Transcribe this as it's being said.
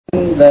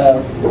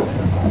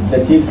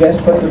The chief guest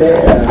for today,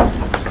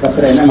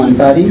 Professor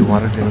Ansari,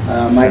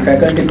 my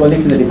faculty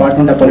colleagues in the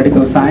Department of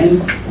Political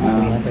Science,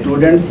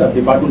 students of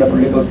Department of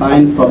Political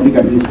Science, Public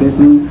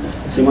Administration,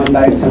 Human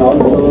Rights, and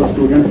also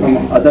students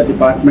from other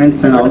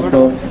departments, and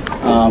also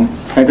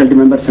faculty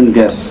members and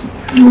guests.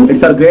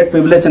 It's a great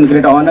privilege and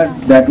great honor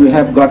that we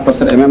have got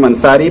Professor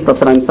Ansari.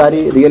 Professor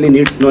Ansari really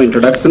needs no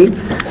introduction.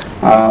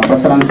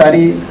 Professor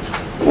Ansari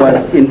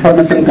was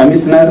Information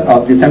Commissioner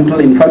of the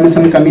Central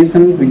Information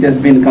Commission, which has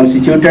been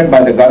constituted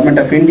by the Government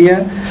of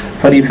India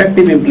for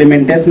effective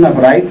implementation of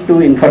Right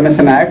to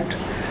Information Act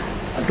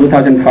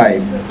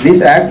 2005.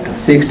 This act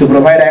seeks to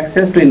provide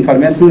access to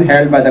information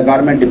held by the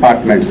government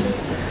departments.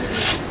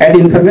 At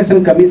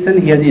Information Commission,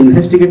 he has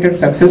investigated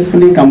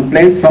successfully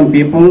complaints from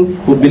people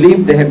who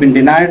believe they have been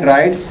denied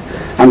rights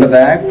under the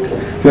Act.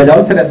 He was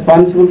also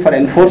responsible for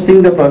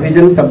enforcing the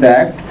provisions of the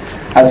Act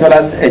as well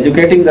as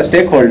educating the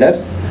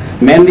stakeholders,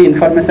 mainly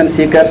information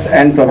seekers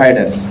and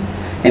providers.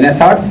 In a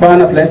short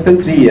span of less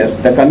than 3 years,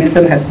 the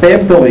Commission has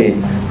paved the way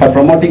for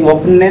promoting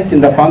openness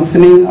in the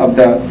functioning of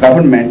the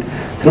government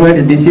through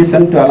its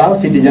decision to allow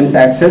citizens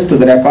access to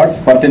the records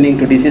pertaining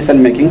to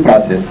decision-making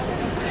process.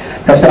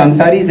 Professor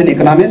Ansari is an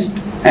economist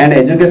and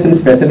education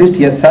specialist.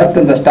 He has served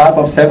on the staff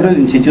of several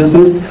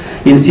institutions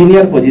in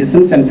senior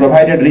positions and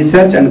provided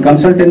research and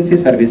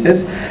consultancy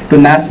services to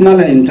national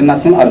and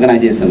international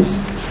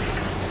organizations.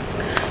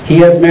 He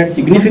has made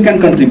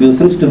significant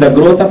contributions to the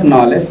growth of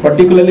knowledge,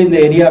 particularly in the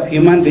area of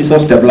human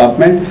resource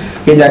development.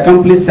 He has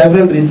accomplished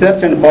several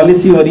research and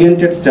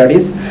policy-oriented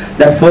studies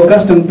that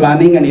focused on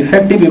planning and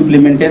effective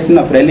implementation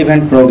of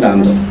relevant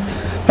programs.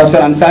 Professor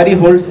Ansari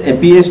holds a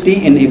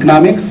PhD in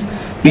economics,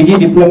 PG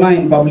diploma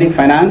in public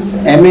finance,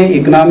 MA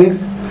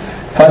economics,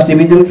 first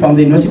division from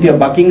the University of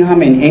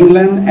Buckingham in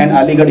England and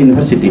Aligarh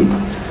University.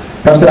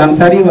 Professor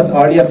Ansari was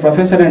earlier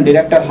Professor and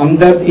Director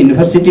Hamdard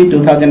University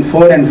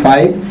 2004 and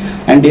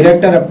 5 and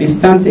Director of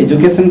Distance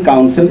Education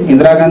Council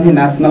Indira Gandhi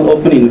National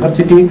Open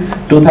University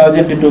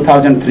 2000 to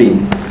 2003.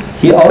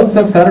 He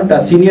also served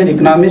as Senior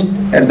Economist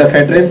at the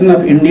Federation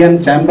of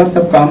Indian Chambers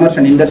of Commerce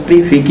and Industry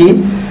FICCI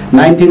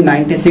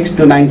 1996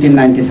 to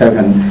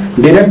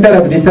 1997. Director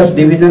of Research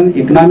Division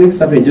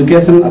Economics of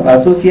Education of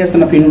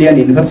Association of Indian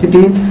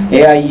University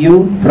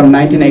AIU from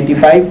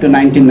 1985 to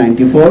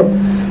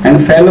 1994.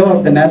 And Fellow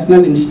of the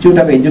National Institute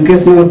of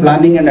Educational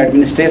Planning and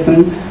Administration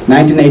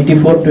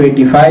 1984 to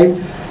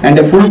 85, and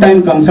a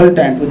full-time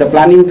consultant with the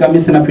Planning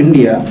Commission of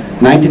India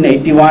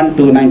 1981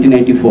 to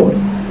 1984.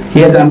 He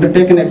has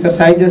undertaken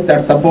exercises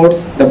that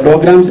supports the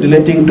programs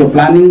relating to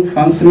planning,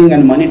 functioning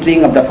and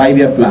monitoring of the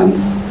 5-year plans.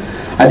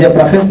 As a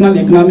professional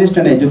economist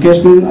and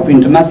education of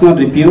international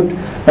repute,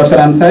 Professor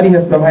Ansari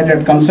has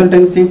provided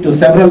consultancy to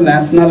several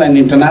national and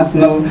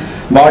international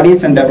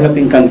bodies and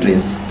developing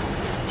countries.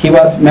 He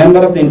was member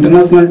of the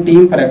international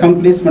team for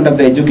accomplishment of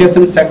the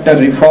education sector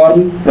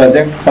reform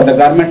project for the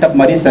government of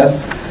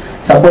Mauritius,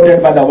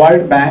 supported by the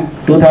World Bank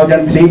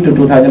 2003 to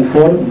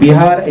 2004,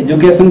 Bihar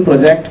Education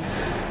Project,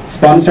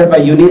 sponsored by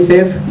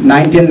UNICEF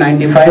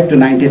 1995 to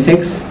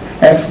 96,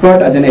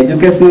 expert as an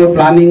educational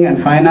planning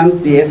and finance,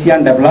 the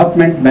Asian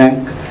Development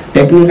Bank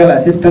Technical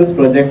Assistance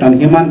Project on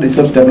Human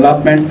Resource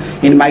Development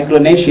in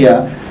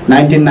Micronesia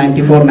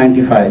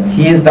 1994-95.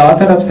 He is the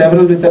author of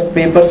several research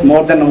papers,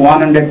 more than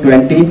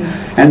 120,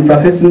 and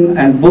profession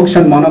and books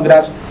and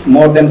monographs,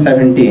 more than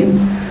 17.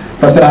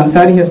 Professor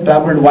Ansari has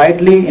traveled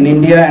widely in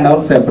India and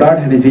also abroad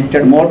and has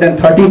visited more than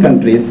 30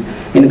 countries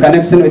in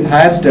connection with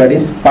higher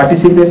studies,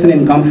 participation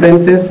in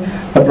conferences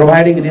for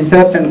providing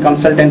research and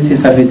consultancy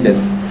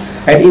services.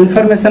 At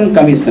Information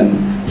Commission,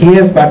 he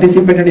has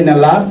participated in a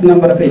large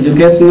number of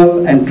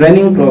educational and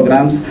training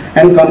programs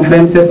and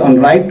conferences on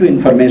right to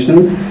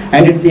information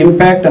and its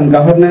impact on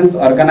governance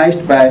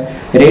organized by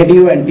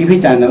radio and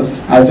TV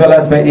channels as well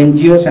as by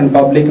NGOs and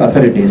public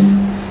authorities.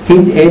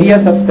 His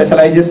areas of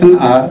specialization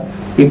are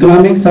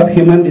economics of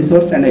human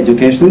resource and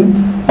education,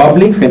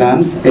 public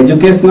finance,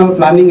 educational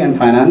planning and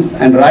finance,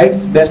 and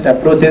rights-based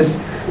approaches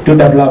to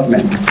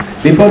development.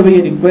 Before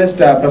we request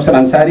Professor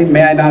Ansari,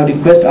 may I now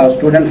request our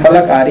student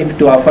Falak Arif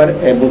to offer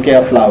a bouquet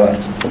of flowers.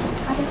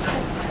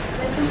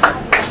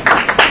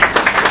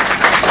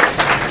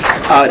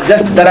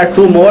 There are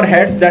two more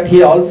heads that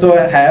he also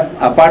have,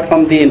 apart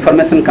from the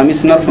Information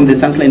Commissioner from the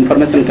Central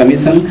Information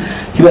Commission.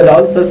 He has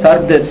also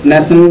served this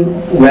nation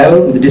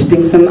well with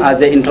distinction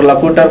as an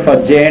interlocutor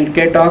for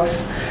J&K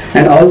talks,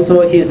 and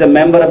also he is a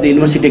member of the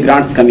University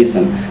Grants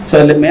Commission.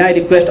 So may I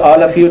request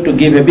all of you to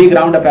give a big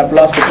round of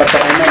applause to Professor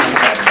Ansari.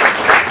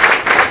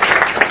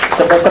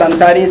 So Professor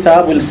Ansari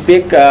Sahab will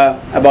speak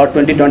about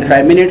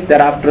 20-25 minutes.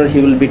 Thereafter he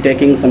will be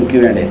taking some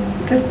Q&A.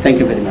 Okay? Thank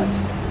you very much.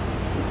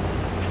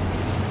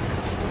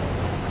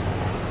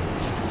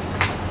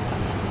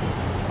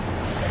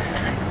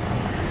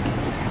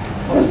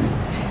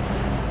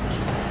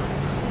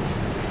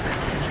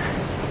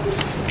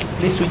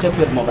 Please switch off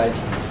your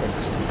mobiles.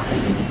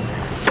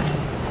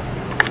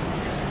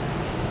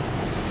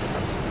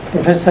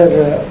 Professor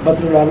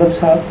Badrul Alam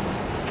Sahab,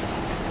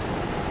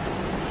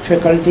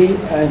 faculty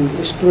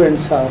and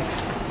students of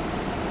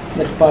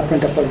the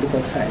Department of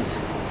Political Science.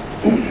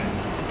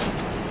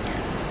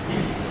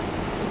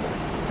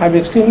 I'm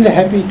extremely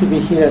happy to be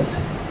here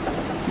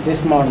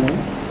this morning.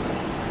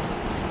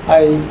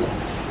 I,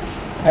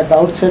 at the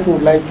outset,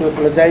 would like to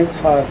apologize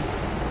for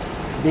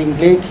being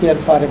late here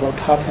for about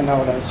half an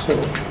hour or so,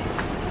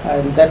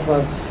 and that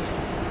was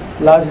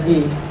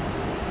largely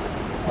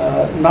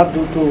not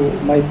due to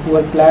my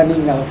poor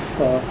planning of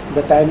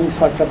the timings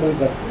for travel,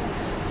 but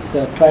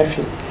the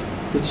traffic,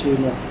 which you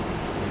know.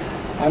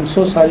 I'm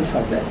so sorry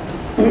for that.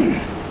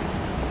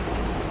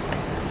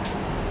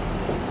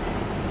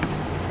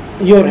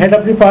 Your head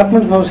of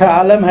department, Mr.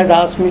 Alam, had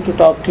asked me to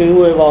talk to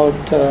you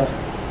about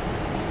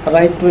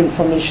right to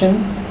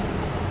information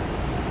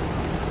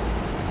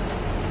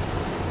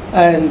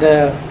and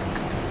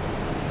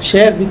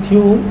share with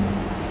you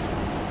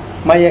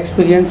my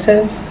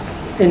experiences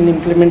in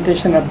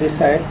implementation of this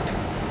act,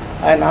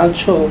 and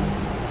also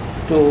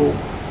to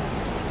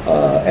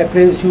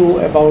appraise you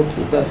about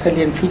the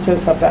salient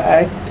features of the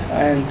act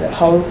and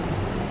how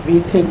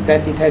we think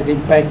that it has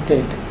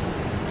impacted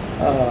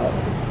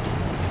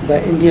the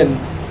Indian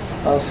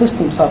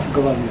systems of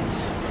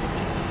governance.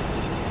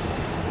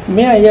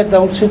 May I at the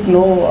outset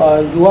know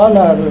you all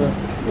are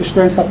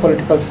students of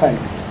political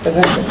science,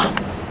 isn't it?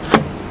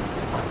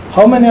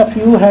 How many of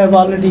you have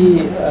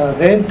already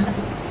read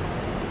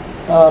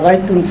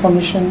Right to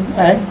Information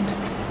Act?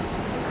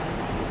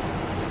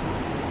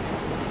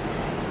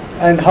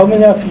 And how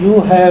many of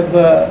you have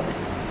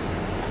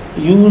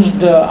used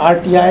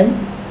RTI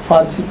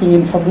for seeking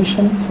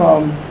information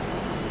from?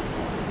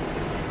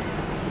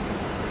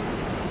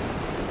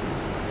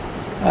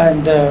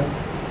 And the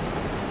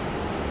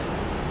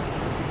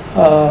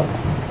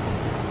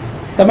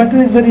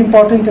matter is very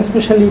important,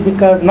 especially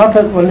because not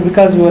only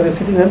because you are a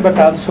citizen, but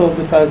also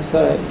because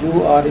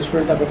you are a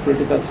student of a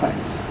political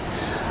science.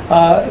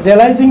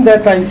 Realizing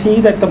that, I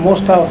see that the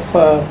most of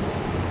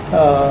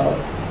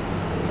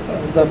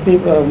the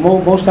people,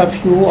 most of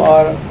you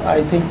are,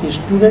 I think,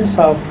 students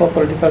of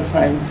political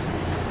science.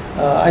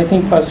 I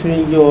think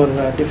pursuing your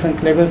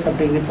different levels of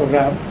degree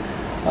program.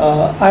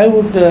 I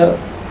would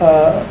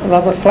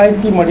rather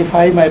slightly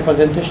modify my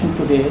presentation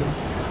today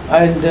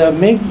and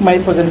make my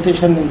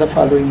presentation in the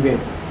following way.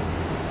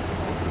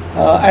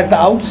 At the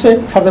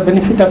outset, for the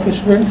benefit of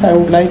students, I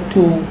would like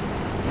to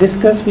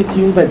discuss with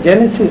you the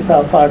genesis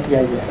of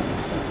RTI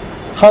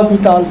Act, how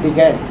it all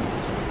began,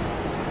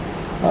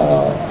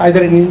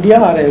 either in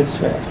India or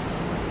elsewhere.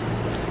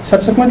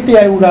 Subsequently,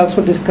 I would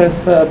also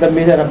discuss the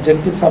major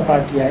objectives of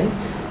RTI.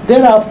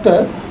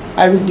 Thereafter,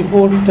 I will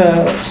devote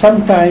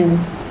some time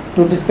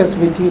to discuss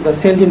with you the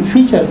salient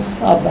features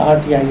of the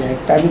RTI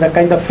Act and the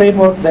kind of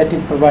framework that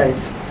it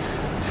provides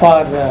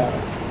for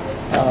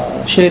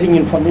sharing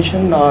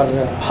information or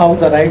how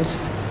the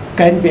rights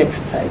can be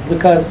exercised.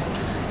 Because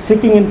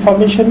seeking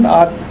information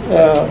or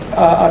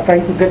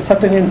trying to get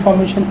certain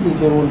information is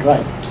your own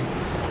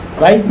right.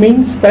 Right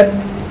means that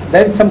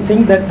there is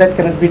something that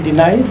cannot be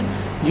denied.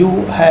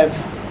 You have,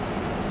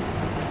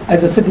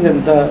 as a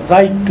citizen, the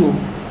right to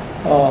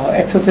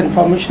access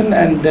information,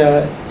 and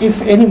if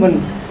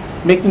anyone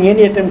making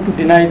any attempt to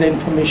deny the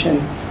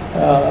information,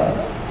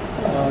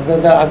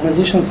 the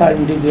organizations or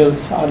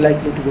individuals are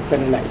likely to be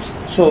penalized.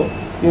 So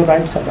your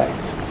rights are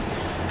rights.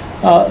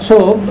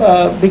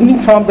 Beginning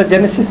from the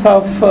genesis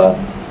of the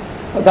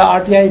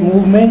RTI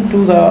movement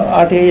to the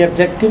RTI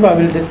objective, I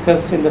will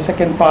discuss in the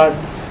second part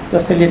the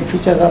salient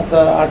features of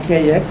the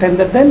RTI Act, and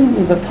then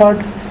in the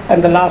third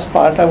and the last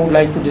part I would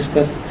like to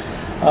discuss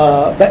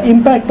the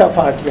impact of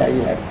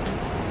RTI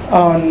Act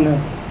on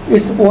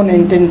its own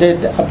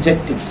intended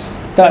objectives.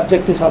 The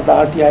objectives of the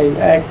RTI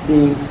Act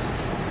being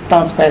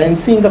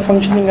transparency in the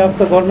functioning of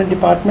the government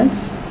departments,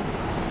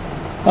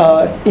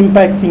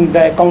 impacting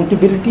the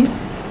accountability,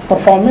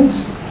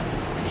 performance,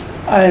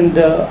 and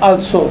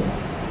also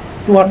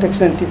to what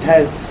extent it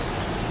has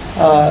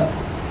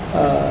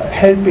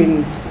helped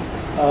in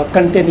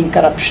containing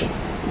corruption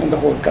in the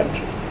whole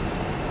country.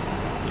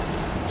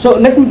 So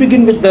let me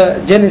begin with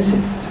the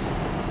genesis.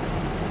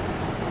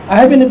 I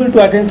have been able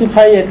to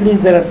identify at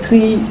least there are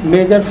three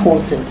major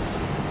forces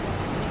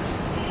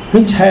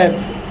which have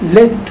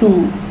led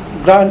to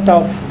grant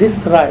of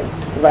this right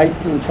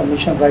to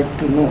information, right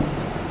to know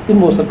in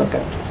most of the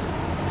countries.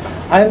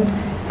 And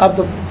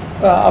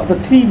of the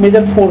three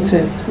major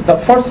forces, the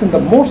first and the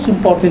most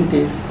important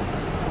is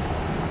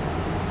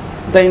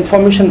the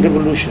information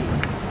revolution,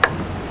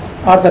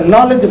 or the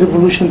knowledge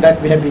revolution that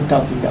we have been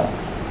talking about.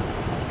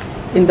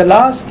 In the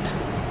last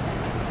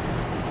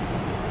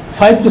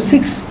 5 to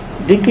 6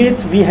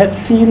 decades, we have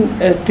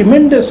seen a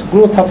tremendous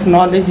growth of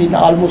knowledge in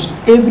almost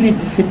every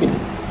discipline.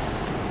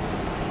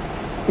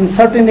 In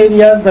certain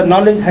areas, the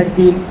knowledge has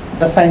been,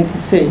 the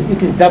scientists say,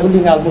 it is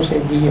doubling almost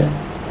every year.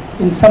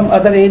 In some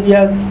other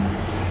areas,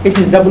 it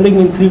is doubling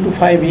in 3 to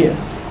 5 years.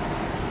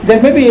 There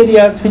may be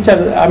areas which are,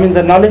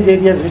 the knowledge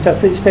areas which are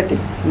static,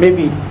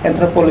 maybe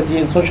anthropology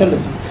and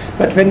sociology.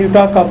 But when you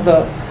talk of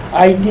the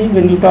IT,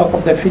 when you talk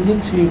of the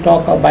physics, you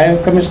talk of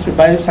biochemistry,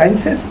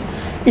 biosciences,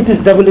 it is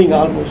doubling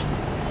almost.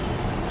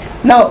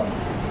 Now,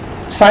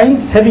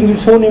 science having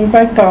its own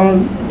impact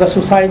on the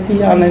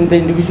society and on the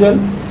individual,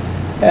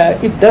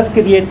 it does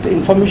create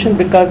information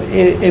because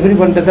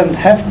everyone doesn't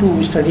have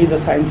to study the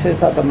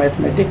sciences or the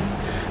mathematics,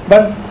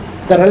 but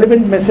the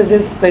relevant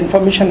messages, the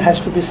information has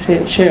to be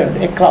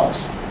shared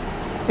across.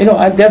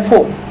 And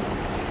therefore,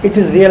 it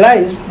is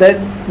realized that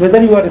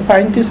whether you are a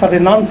scientist or a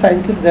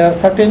non-scientist, there are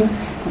certain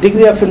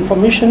degree of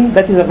information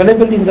that is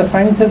available in the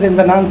sciences and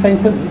the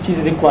non-sciences which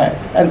is required.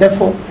 And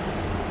therefore,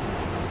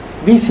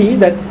 we see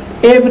that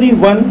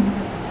everyone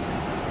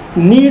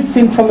needs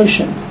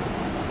information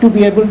to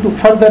be able to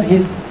further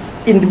his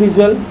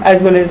individual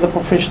as well as the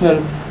professional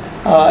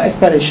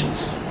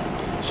aspirations.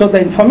 So the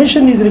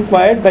information is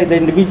required by the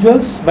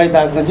individuals, by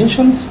the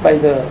organizations, by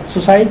the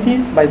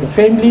societies, by the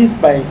families,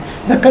 by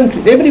the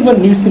countries.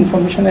 Everyone needs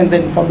information, and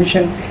the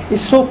information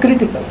is so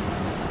critical.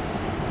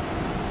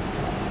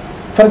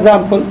 For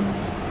example,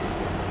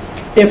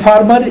 a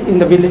farmer in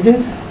the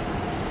villages,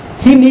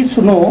 he needs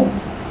to know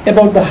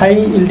about the high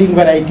yielding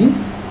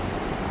varieties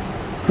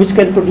which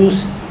can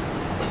produce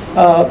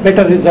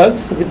better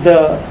results with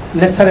the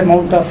lesser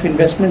amount of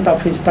investment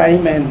of his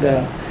time and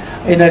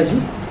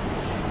energy.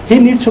 He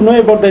needs to know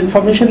about the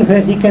information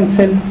where he can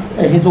sell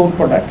his own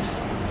products.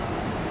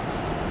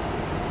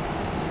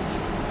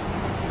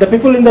 The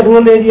people in the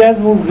rural areas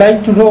would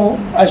like to know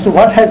as to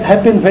what has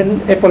happened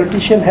when a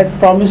politician has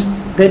promised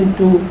them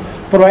to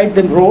provide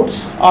them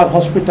roads or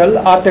hospital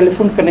or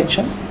telephone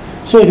connection.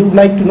 So he would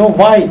like to know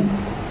why,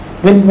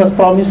 when it was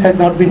promised, has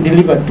not been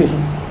delivered to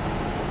him.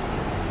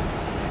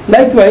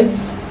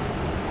 Likewise,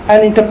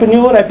 an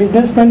entrepreneur, a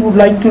businessman would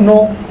like to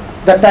know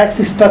the tax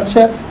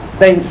structure,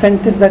 the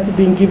incentive that is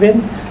being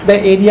given, the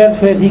areas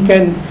where he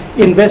can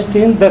invest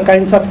in, the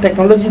kinds of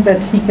technology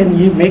that he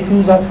can make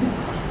use of.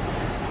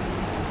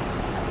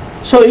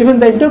 So even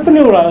the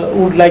entrepreneur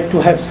would like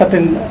to have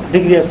certain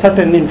degree of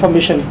certain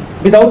information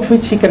without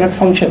which he cannot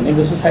function in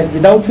the society,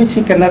 without which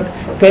he cannot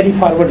carry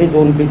forward his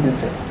own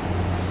businesses.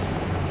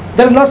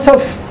 There are lots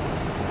of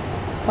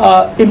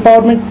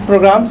empowerment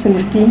programs and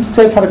schemes.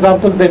 Say for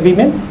example the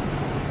women,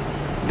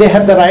 they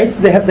have the rights,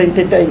 they have the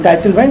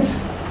entitlements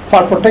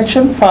for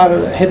protection,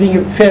 for having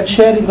a fair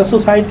share in the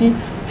society,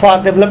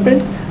 for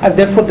development, and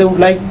therefore they would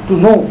like to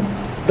know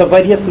the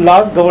various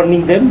laws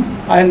governing them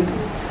and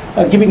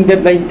giving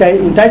them the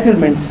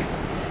entitlements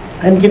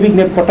and giving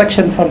them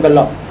protection from the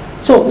law.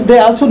 So they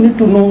also need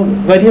to know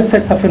various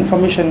sets of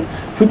information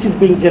which is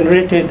being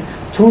generated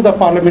through the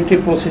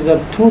parliamentary procedure,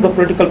 through the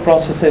political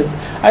processes,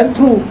 and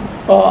through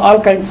all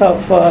kinds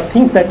of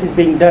things that is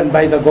being done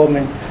by the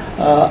government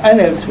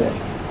and elsewhere.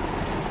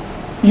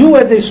 You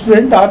as a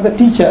student or the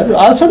teacher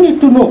also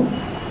need to know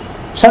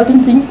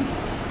certain things.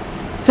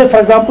 Say for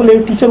example,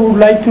 a teacher would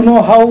like to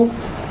know how,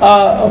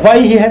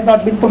 why he had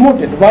not been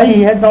promoted, why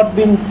he had not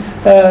been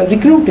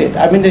recruited,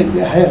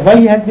 why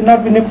he had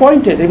not been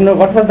appointed,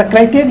 what was the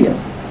criteria,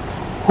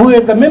 who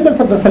were the members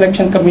of the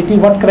selection committee,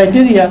 what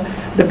criteria,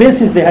 the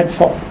basis they had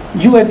for.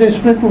 You as a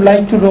student would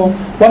like to know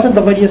what are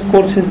the various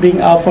courses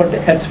being offered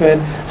elsewhere,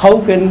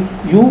 how can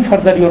you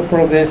further your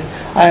progress,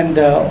 and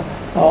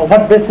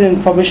what basic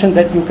information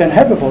that you can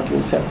have about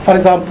yourself. For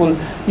example,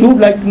 you would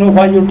like to know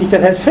why your teacher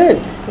has failed,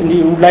 and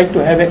you would like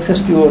to have access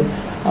to your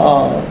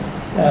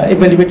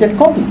evaluated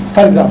copies,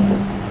 for example.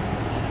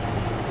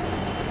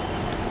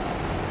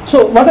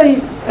 So what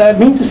I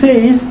mean to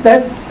say is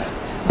that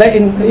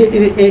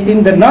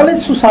in the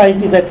knowledge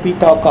society that we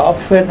talk of,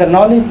 where the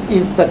knowledge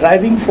is the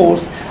driving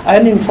force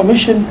and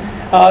information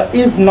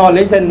is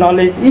knowledge and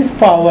knowledge is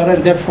power,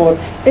 and therefore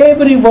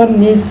everyone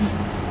needs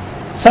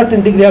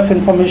certain degree of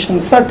information,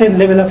 certain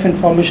level of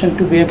information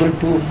to be able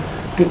to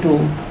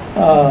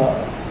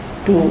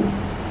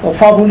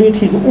formulate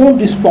his own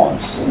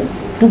response,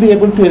 to be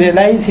able to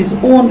realize his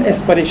own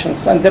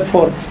aspirations, and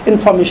therefore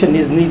information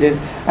is needed,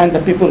 and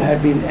the people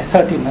have been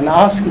asserting and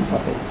asking for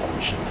the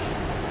information.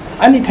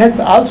 And it has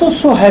also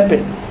so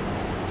happened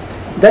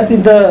that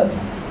in the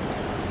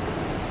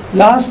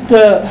last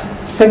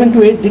 7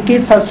 to 8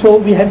 decades or so,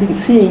 we have been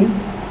seeing,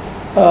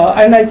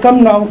 and I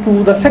come now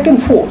to the second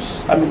force.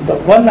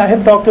 The one I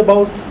have talked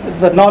about,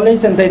 the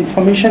knowledge and the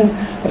information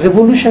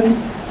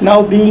revolution,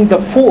 now being the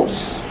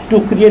force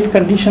to create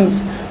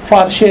conditions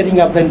for sharing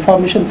of the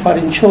information, for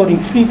ensuring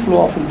free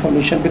flow of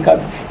information,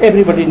 because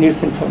everybody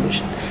needs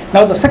information.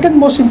 Now the second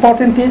most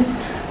important is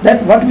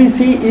that what we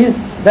see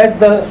is that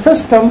the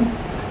system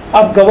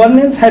of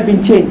governance have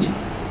been changing.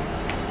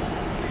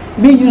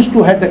 We used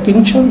to have the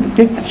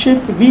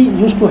kingship, we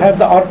used to have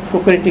the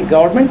autocratic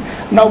government.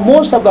 Now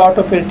most of the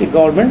autocratic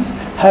governments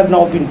have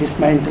now been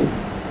dismantled.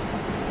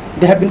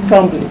 They have been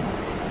crumbling.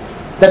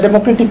 The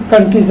democratic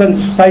countries and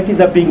societies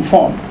are being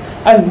formed.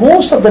 And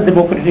most of the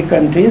democratic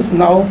countries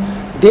now,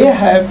 they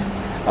have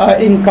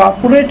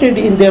incorporated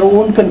in their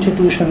own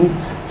constitution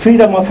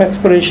freedom of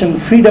expression,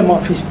 freedom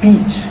of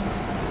speech,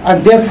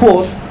 and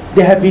therefore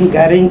they have been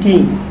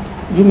guaranteeing.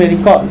 You may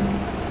recall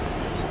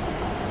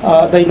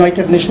the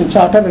United Nations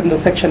Charter in the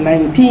section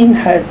 19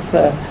 has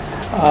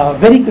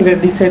very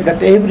clearly said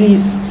that every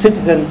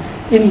citizen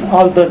in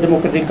all the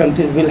democratic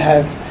countries will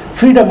have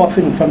freedom of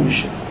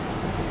information,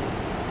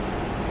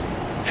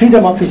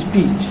 freedom of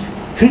speech,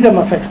 freedom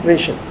of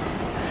expression.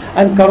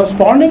 And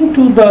corresponding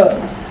to the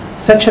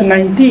Section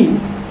 19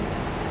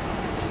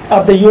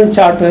 of the UN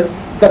Charter,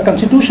 the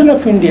Constitution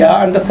of India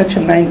under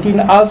Section 19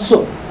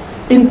 also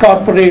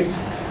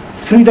incorporates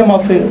freedom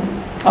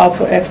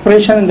of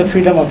expression and the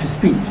freedom of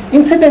speech.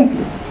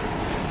 Incidentally,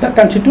 the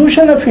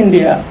Constitution of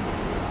India,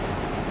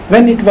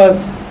 when it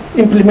was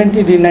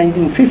implemented in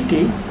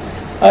 1950,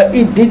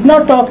 it did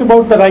not talk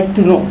about the right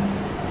to know.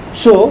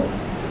 So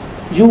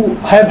you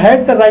have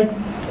had the right,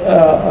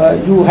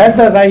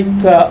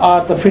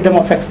 or the freedom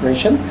of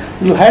expression,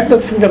 you had the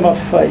freedom of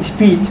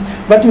speech,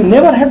 but you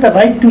never had the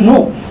right to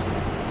know.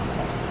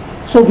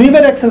 So we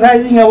were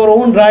exercising our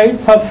own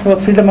rights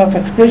of freedom of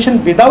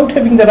expression without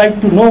having the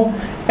right to know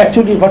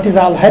actually what is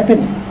all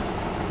happening.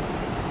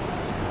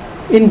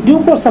 In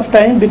due course of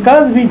time,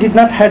 because we did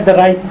not have the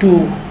right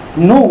to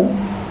know,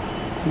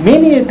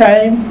 many a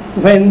time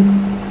when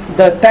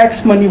the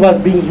tax money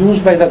was being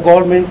used by the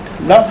government,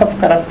 lots of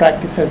corrupt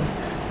practices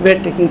were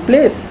taking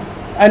place,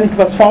 and it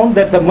was found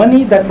that the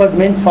money that was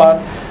meant for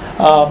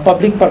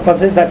public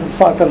purposes, that is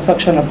for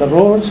construction of the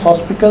roads,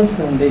 hospitals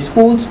and the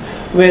schools,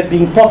 were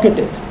being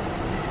pocketed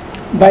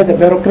by the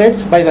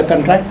bureaucrats, by the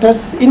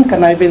contractors, in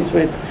connivance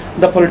with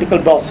the political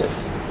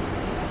bosses.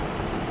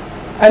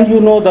 And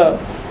you know the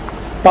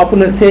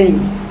popular saying,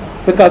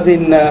 because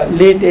in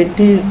late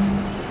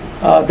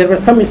 80s there were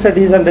some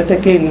studies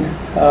undertaken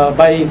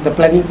by the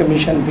Planning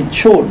Commission which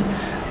showed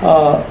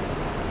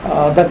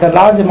that the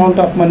large amount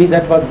of money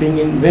that was being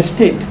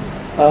invested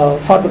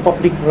for the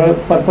public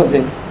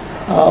purposes,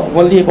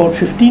 only about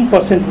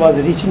 15% was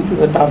reaching to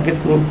the target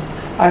group.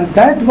 And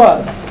that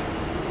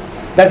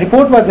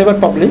report was never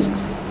published,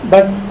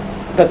 but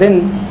the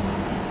then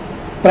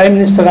Prime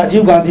Minister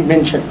Rajiv Gandhi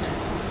mentioned,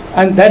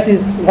 and that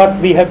is what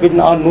we have been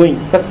all knowing.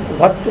 But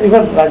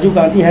whatever Rajiv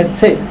Gandhi had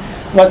said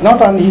was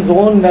not on his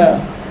own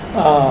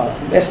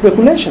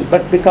speculation,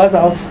 but because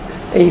of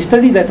a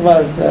study that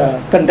was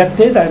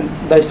conducted, and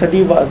the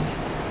study was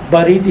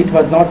buried, it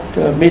was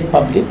not made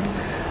public.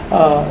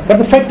 But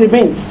the fact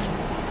remains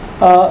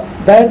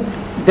that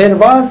there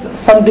was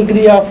some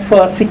degree of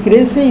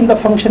secrecy in the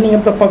functioning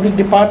of the public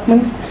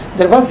departments.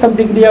 There was some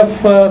degree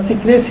of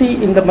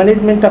secrecy in the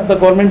management of the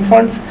government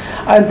funds,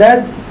 and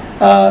that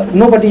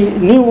nobody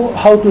knew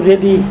how to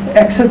really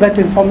access that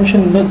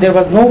information. There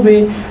was no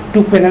way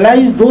to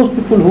penalize those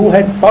people who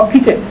had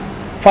pocketed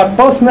for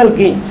personal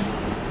gains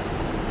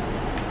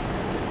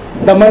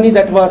the money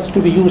that was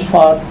to be used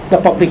for the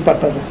public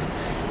purposes.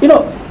 You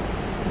know,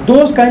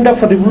 those kind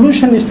of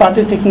revolution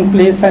started taking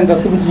place, and the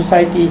civil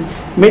society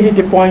made it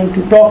a point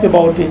to talk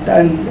about it,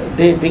 and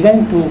they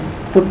began to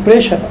put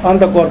pressure on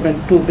the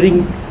government to bring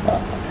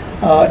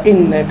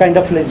in a kind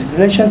of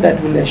legislation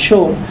that will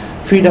assure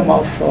freedom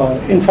of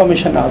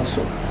information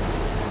also.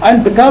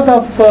 And because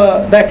of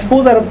the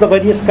exposure of the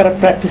various corrupt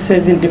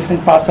practices in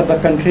different parts of the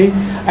country,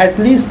 at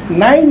least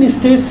 9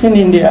 states in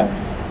India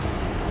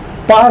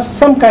passed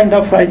some kind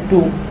of Right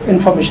to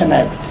Information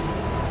Act.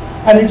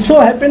 And it so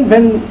happened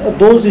when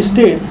those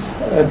states,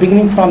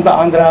 beginning from the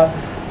Andhra,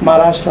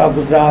 Maharashtra,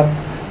 Gujarat,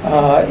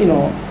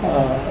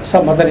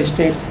 some other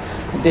states,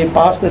 they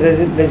passed the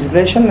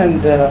legislation,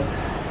 and the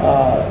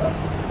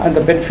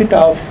benefit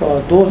of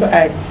those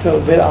acts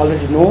were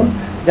already known,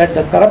 that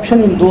the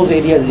corruption in those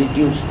areas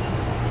reduced.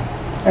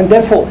 And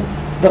therefore,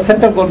 the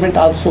central government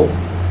also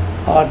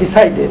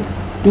decided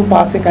to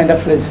pass a kind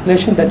of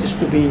legislation that is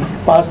to be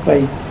passed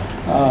by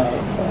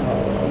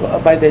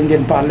the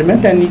Indian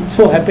Parliament. And it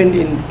so happened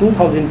in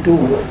 2002,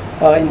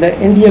 in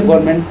the India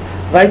government,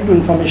 Right to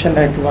Information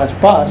Act was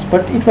passed,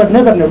 but it was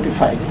never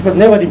notified, it was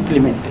never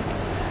implemented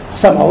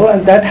somehow,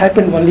 and that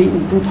happened only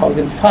in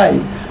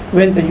 2005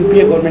 when the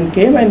UPA government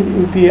came, and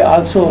UPA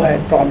also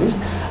had promised,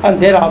 and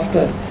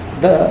thereafter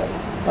the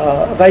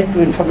Right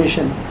to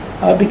Information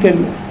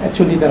became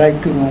actually the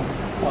Right to Know.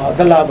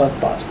 The law was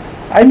passed.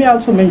 I may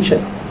also mention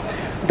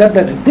that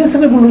this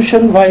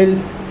revolution, while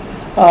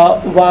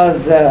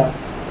was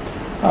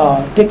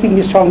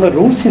taking stronger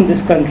roots in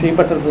this country,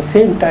 but at the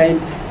same time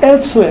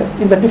elsewhere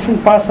in the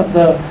different parts of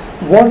the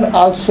world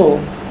also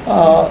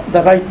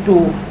the right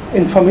to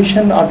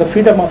information or the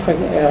freedom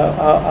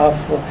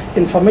of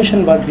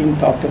information was being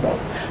talked about.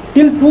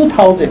 Till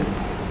 2000,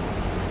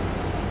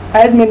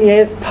 as many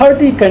as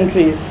 30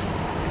 countries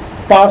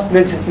passed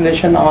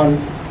legislation on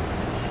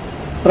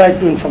right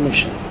to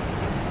information.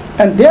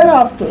 And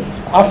thereafter,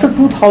 after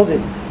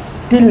 2000,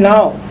 till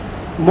now,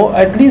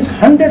 at least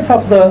hundreds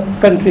of the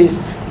countries,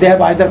 they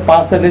have either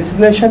passed the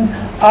legislation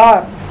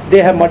or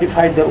they have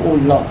modified their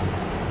own law.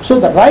 So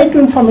the right to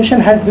information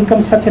has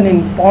become such an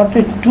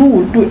important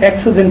tool to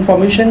access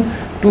information,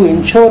 to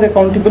ensure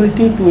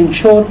accountability, to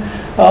ensure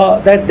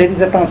that there is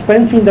a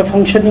transparency in the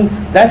functioning.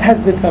 That has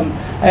become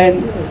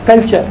a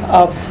culture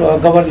of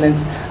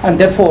governance, and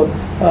therefore,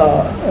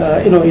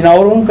 in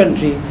our own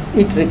country,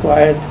 it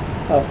required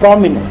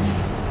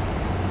prominence.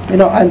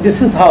 And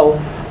this is how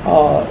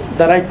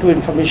the Right to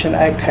Information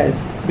Act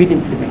has been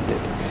implemented.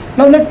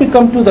 Now let me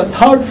come to the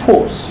third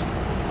force,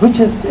 which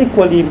is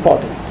equally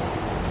important.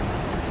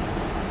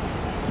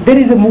 There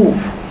is a move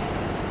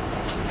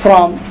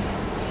from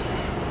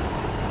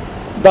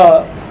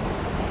the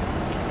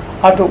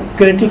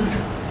autocratic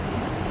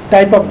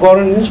type of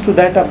governance to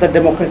that of the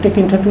democratic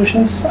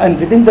institutions, and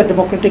within the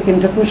democratic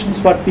institutions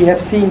what we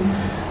have seen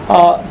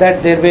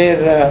that there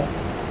were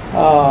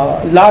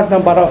large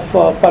number of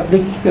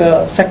public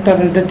sector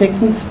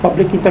undertakings,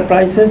 public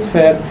enterprises,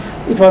 where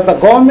it was the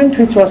government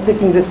which was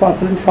taking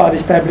responsibility for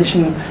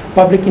establishing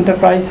public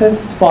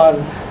enterprises, for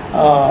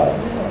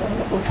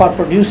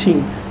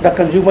producing the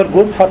consumer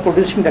goods, for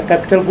producing the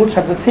capital goods.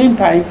 At the same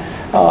time,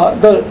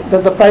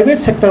 the private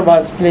sector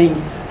was playing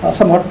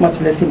somewhat much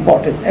less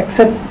important,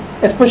 except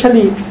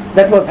especially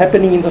that was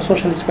happening in the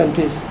socialist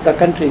countries,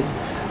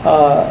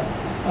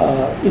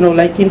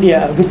 like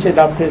India, which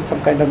adopted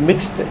some kind of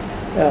mixed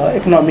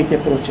economic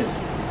approaches.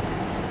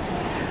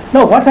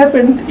 Now, what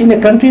happened in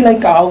a country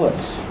like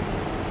ours,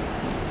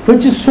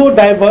 which is so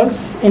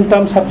diverse in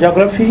terms of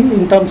geography,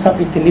 in terms of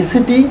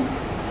ethnicity,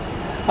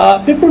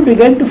 people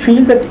began to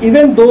feel that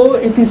even though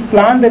it is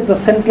planned at the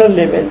central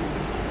level,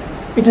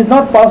 it is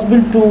not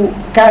possible to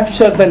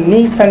capture the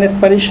needs and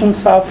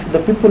aspirations of the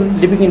people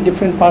living in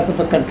different parts of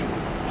the country.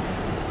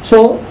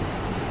 So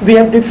we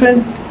have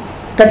different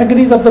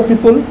categories of the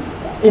people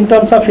in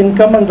terms of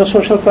income and the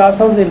social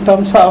classes, in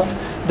terms of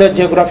the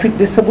geographic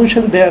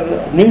distribution, their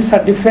needs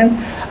are different,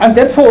 and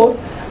therefore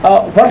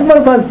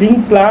whatever was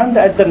being planned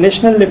at the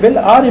national level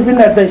or even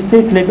at the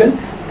state level,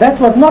 that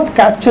was not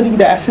capturing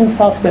the essence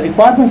of the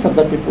requirements of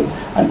the people.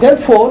 And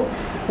therefore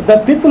the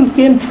people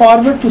came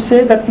forward to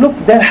say that, look,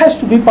 there has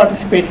to be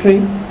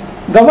participatory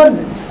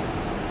governance,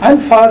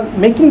 and for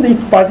making it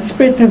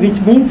participatory, which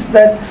means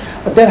that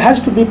there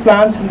has to be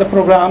plans and the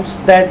programs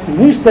that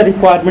meets the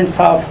requirements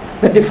of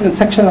the different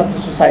sections of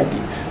the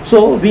society.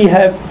 So we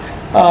have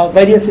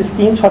various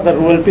schemes for the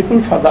rural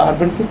people, for the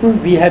urban people.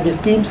 We have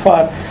schemes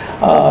for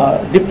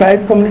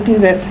deprived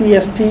communities, SC,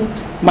 ST,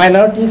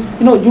 minorities.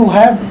 You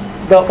have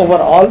the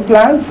overall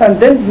plans, and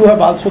then you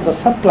have also the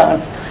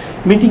sub-plans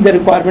meeting the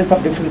requirements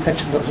of different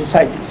sections of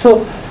society.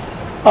 So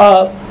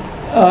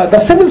the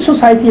civil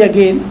society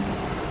again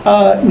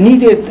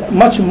needed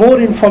much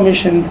more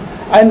information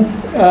and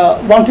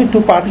wanted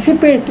to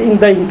participate in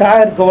the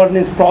entire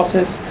governance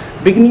process,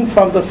 beginning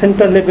from the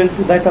central level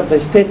to that of the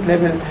state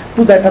level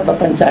to that of the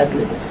panchayat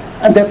level.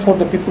 And therefore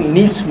the people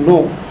need to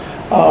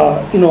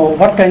know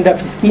what kind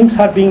of schemes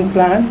are being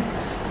planned,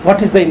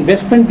 what is the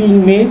investment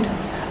being made,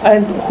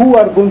 and who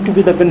are going to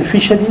be the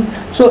beneficiaries.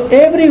 So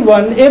every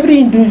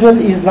individual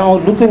is now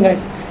looking at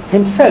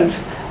himself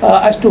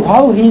as to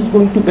how he is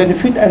going to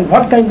benefit and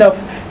what kind of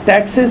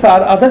taxes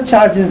or other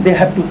charges they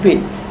have to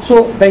pay.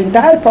 So the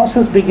entire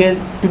process began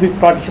to be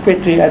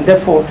participatory, and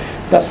therefore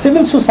the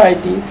civil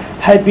society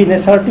had been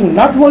asserting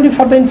not only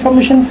for the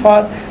information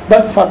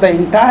but for the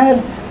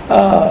entire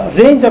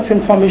range of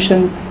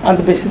information on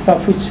the basis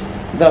of which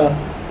the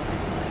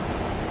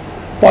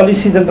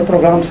policies and the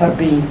programs are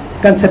being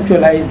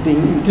conceptualized, being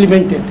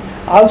implemented.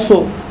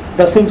 Also,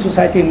 the civil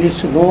society needs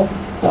to know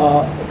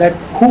that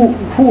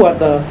who are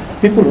the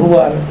people who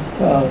are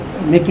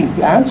making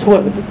plans, who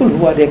are the people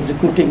who are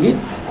executing it,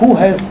 who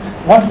has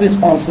what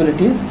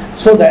responsibilities,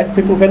 so that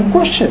people can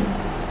question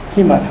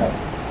him or her.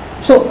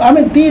 So,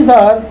 these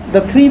are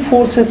the three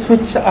forces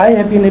which I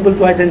have been able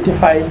to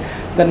identify: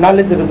 the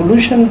knowledge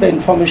revolution, the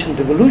information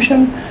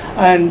revolution,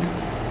 and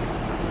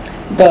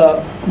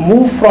the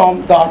move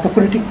from the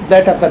autocratic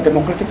that of the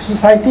democratic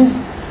societies.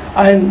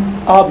 And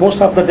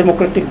most of the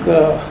democratic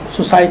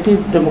societies,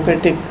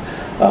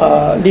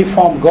 democratically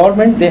formed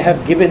government, they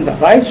have given the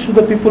rights to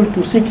the people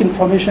to seek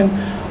information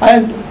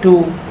and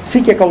to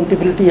seek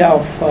accountability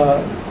of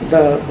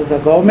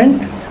the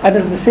government, and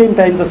at the same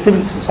time the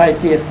civil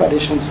society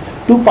aspirations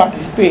to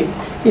participate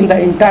in the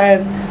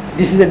entire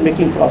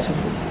decision-making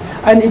processes.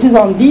 And it is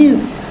on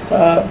these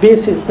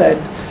basis that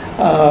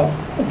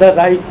the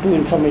Right to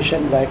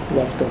Information Act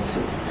was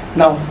conceived.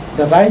 Now,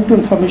 the Right to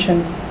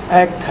Information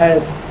Act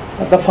has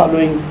the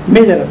following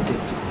major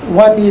objectives.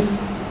 One is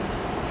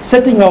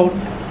setting out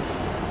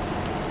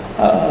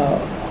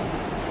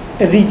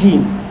a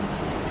regime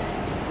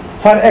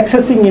for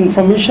accessing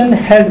information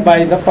held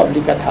by the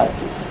public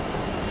authorities.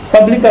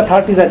 Public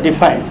authorities are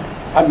defined.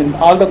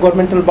 All the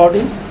governmental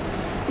bodies.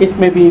 It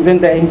may be even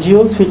the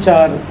NGOs which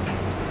are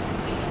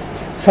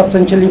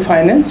substantially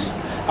financed,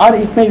 or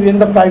it may be in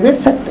the private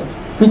sector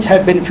which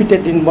have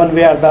benefited in one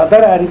way or the other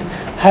and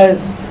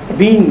has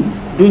been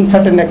doing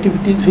certain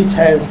activities which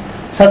has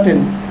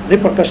certain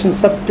repercussions,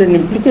 certain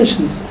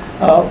implications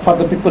for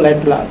the people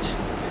at large.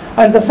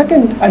 And the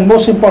second and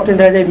most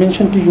important, as I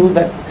mentioned to you,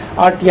 that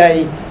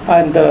RTI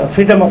and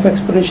freedom of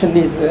expression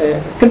is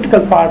a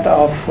critical part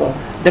of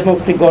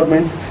democratic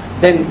governments.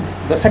 Then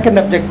the second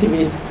objective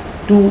is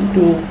to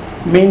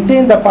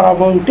maintain the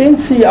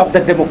paramountcy of the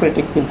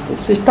democratic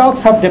principles. It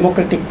talks of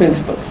democratic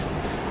principles,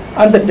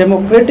 and the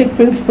democratic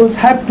principles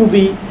have to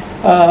be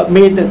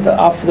made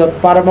of the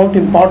paramount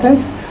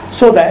importance,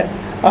 so that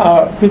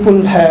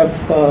people have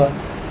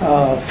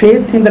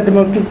faith in the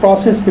democratic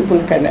process, people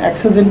can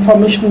access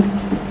information,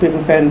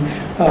 people can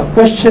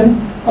question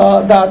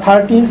the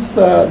authorities,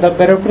 the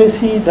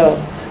bureaucracy, the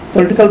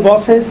political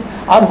bosses,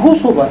 or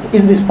whosoever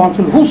is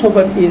responsible,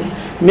 whosoever is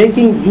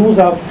making use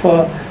of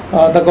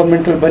the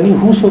governmental money,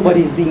 whosoever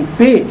is being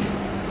paid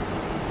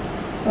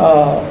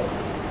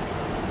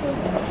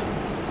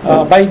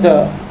by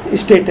the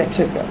state,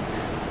 etc.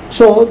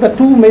 So the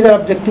two major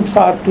objectives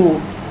are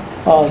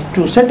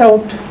to set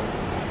out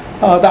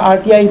the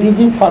RTI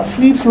regime for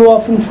free flow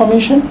of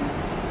information,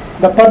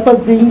 the purpose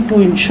being to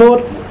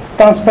ensure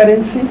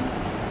transparency,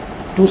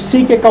 to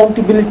seek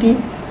accountability,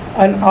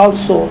 and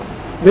also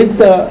with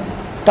the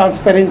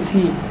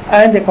transparency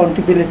and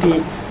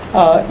accountability,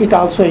 it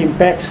also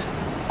impacts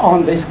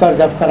on the scourge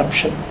of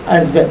corruption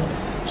as well.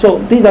 So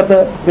these are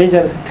the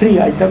major three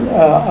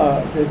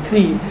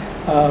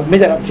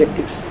major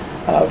objectives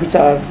which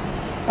are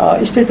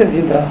stated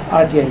in the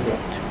RTI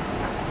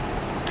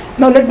Act.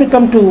 Now let me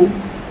come to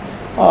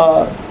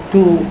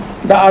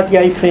the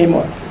RTI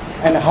framework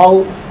and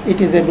how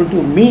it is able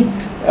to meet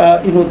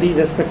these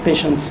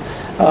expectations.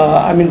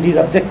 These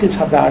objectives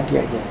of the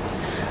RTI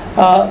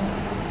Act.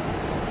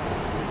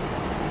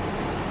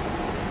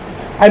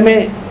 I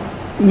may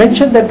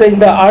mention that in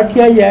the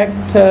RTI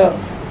Act,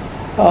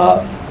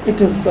 it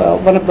is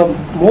one of the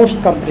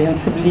most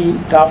comprehensively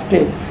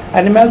drafted.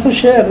 And I may also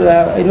share,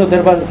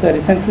 there was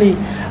recently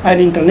an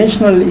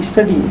international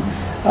study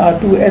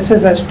to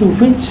assess as to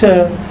which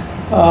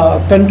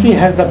country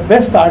has the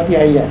best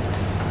RTI Act.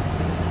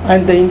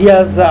 And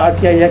India's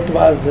RTI Act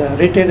was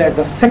rated as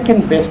the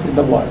second best in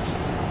the world.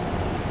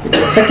 It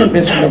is second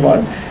best in the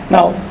world.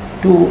 Now,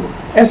 to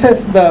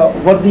assess the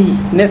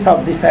worthiness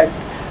of this act,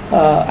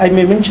 I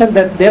may mention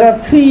that there are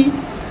three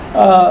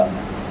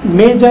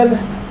major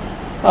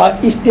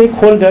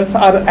stakeholders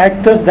or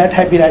actors that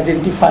have been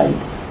identified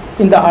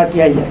in the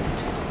RTI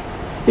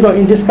Act.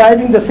 In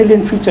describing the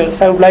salient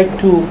features, I would like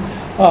to,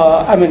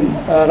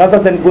 rather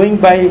than going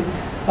by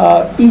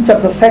each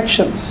of the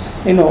sections,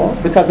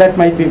 because that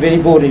might be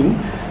very boring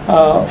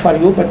for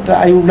you, but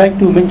I would like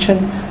to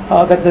mention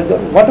that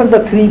what are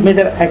the three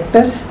major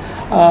actors,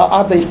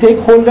 are the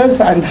stakeholders,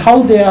 and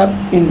how they are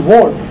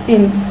involved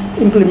in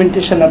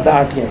implementation of the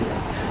RTI.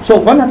 So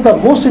one of the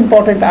most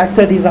important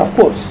actors is, of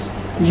course,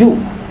 you,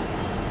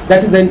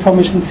 that is the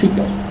information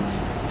seeker.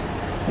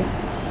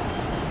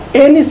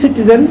 Any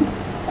citizen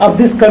of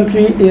this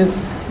country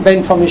is the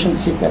information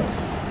seeker.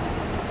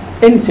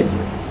 Any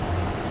citizen.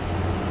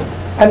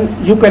 And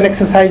you can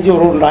exercise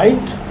your own right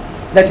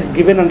that is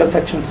given under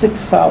Section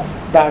 6 of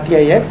the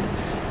RTI Act.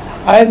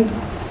 And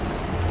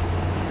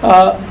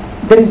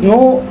there is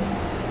no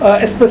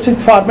specific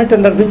format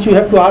under which you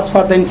have to ask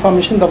for the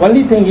information. The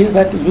only thing is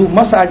that you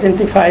must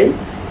identify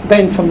the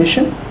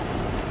information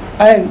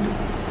and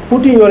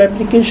put in your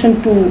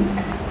application to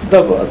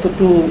the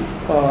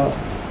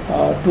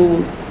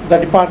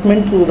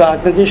department, to the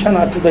organization,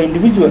 or to the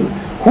individual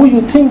who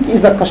you think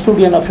is the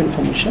custodian of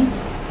information.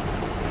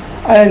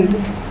 And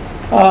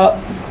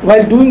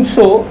while doing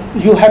so,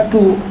 you have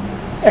to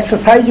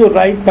exercise your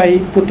right by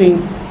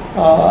putting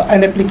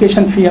an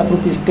application fee of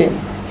 ₹10.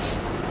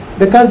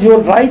 Because your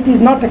right is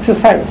not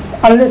exercised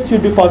unless you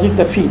deposit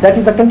the fee. That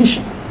is the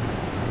condition.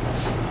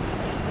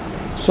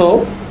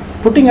 So,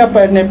 putting up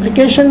an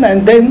application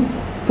and then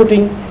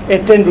putting a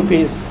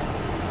 ₹10,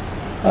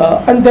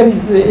 and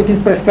it is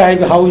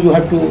prescribed how you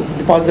have to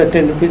deposit the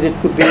 ₹10. It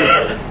could be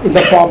in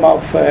the form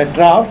of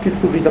draft, it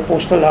could be the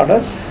postal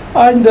order,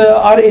 and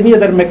or any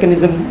other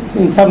mechanism.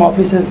 In some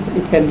offices,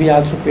 it can be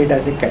also paid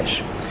as a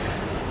cash.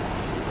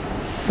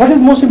 What is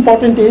most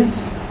important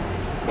is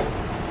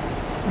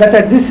that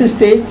at this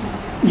stage,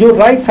 your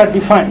rights are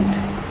defined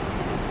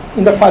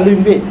in the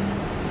following way.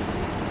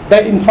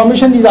 The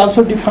information is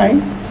also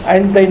defined,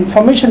 and the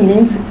information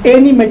means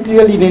any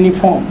material in any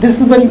form. This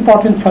is very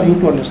important for you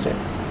to understand.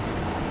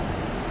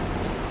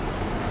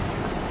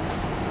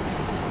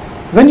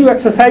 When you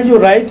exercise your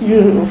right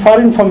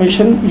for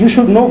information, you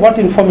should know what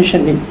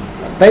information is.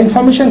 The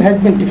information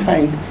has been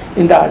defined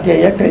in the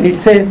RTI Act, and it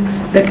says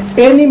that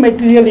any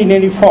material in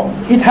any form,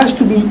 it has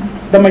to be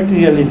the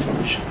material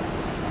information.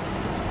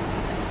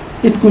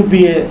 It could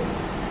be a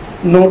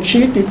note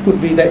sheet, it could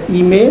be the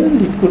email,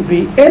 it could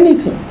be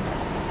anything,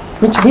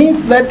 which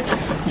means that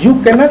you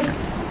cannot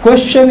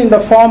question in the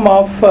form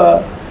of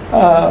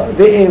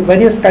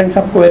various kinds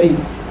of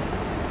queries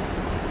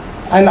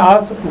and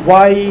ask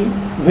why,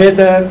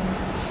 whether,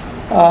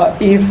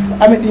 if.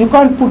 You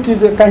can't put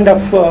it a kind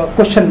of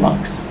question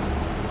marks.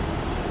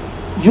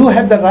 You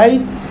have the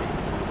right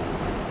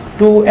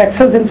to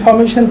access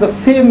information the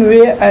same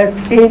way as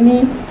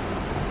any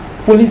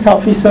police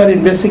officer,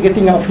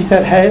 investigating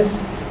officer has,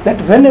 that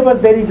whenever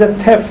there is a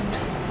theft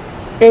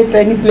at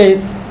any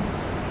place,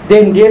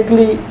 they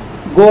immediately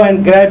go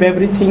and grab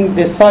everything,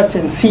 they search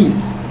and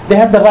seize. They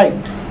have the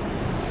right.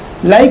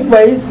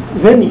 Likewise,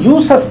 when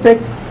you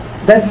suspect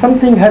that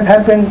something has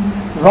happened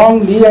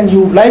wrongly and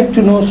you would like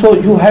to know, so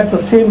you have the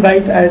same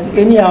right as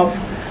any of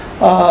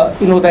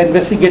the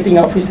investigating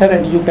officer,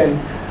 and you can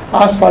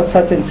ask for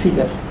search and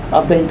seizure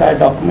of the entire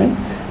document,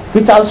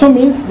 which also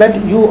means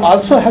that you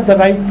also have the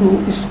right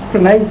to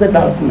scrutinize the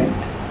document.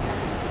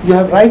 You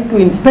have right to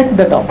inspect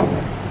the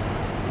document.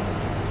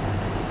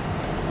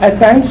 At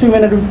times you may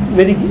not be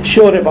very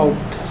sure about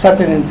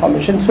certain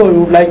information, so you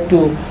would like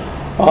to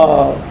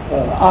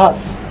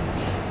ask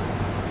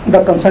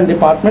the concerned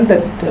department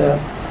that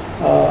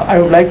I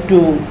would like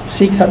to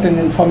seek certain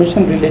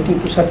information relating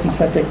to certain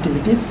such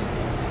activities,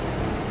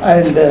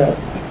 and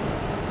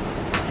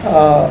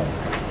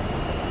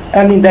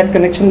in that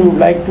connection we would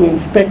like to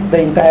inspect the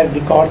entire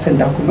records and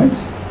documents.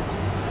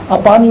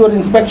 Upon your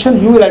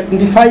inspection, you will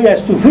identify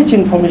as to which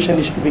information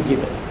is to be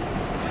given,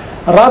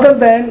 rather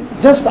than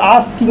just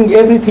asking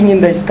everything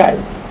in the sky.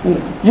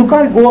 You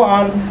can't go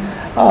on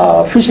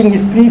fishing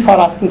spree for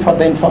asking for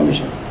the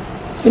information.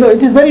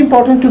 It is very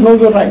important to know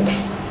your rights.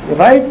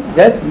 Right,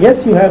 that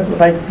yes, you have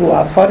right to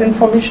ask for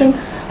information,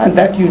 and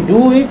that you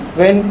do it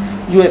when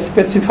you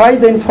specify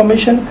the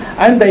information,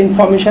 and the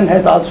information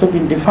has also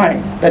been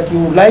defined, that you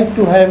would like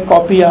to have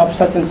copy of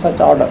such and such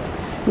order,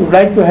 you would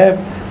like to have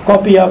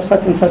copy of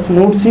such and such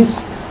notices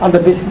on the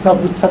basis of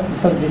which such and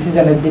such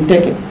decision has been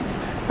taken,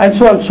 and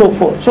so on and so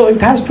forth. So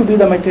it has to be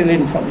the material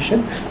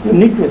information you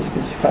need to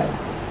specify.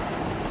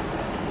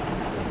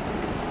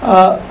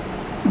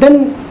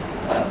 Then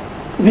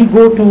we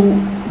go to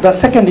the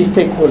second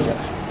stakeholder.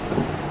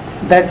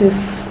 That is,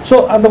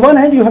 so on the one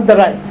hand you have the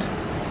right.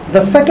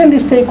 The second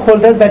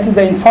stakeholder, that is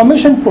the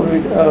information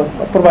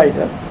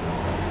provider.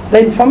 The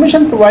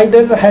information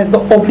provider has the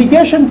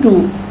obligation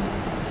to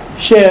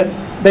share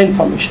the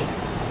information.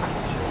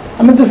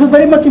 I mean, this is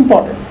very much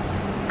important.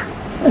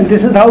 And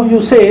this is how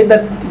you say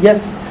that,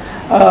 yes,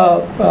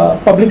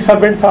 public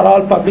servants are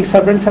all public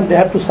servants and they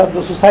have to serve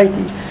the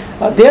society.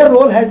 Their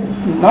role had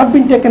not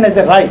been taken as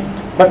a right,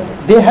 but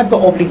they have the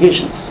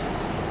obligations.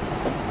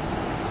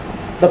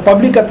 The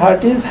public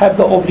authorities have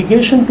the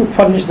obligation to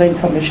furnish the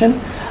information,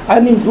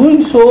 and in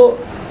doing so,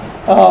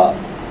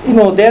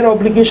 their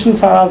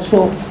obligations are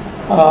also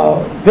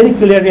very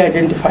clearly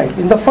identified.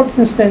 In the first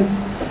instance,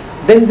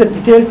 there is a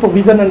detailed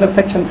provision under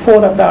Section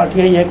 4 of the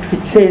RTI Act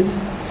which says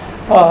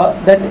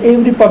that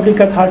every public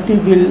authority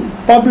will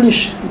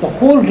publish the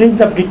whole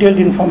range of detailed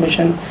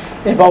information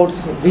about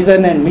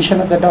vision and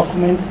mission of the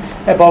document,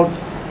 about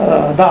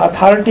the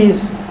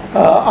authorities,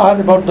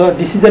 or about the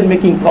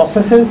decision-making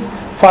processes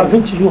for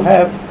which you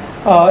have,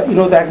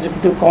 the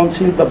executive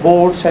council, the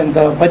boards, and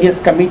the various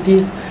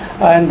committees,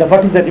 and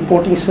what is the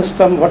reporting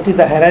system, what is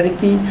the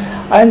hierarchy,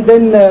 and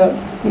then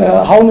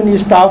how many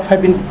staff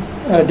have been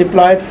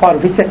deployed for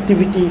which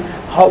activity,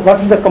 what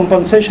is the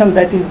compensation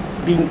that is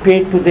being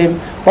paid to them,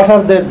 what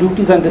are their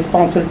duties and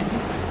responsibilities.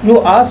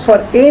 You ask for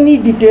any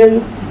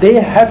detail, they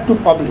have to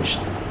publish.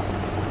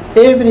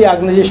 Every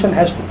organization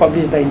has to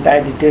publish the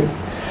entire details,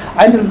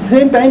 and at the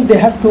same time they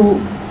have to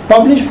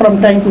publish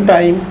from time to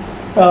time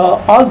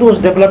all those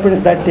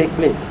developments that take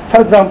place.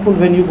 For example,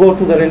 when you go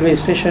to the railway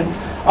station,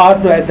 or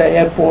at the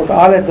airport,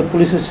 or at the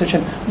police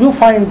station, you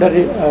find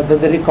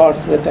the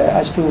records that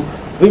as to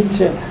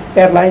which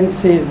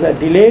airlines is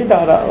delayed,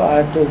 or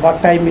at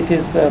what time it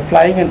is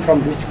flying and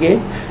from which gate.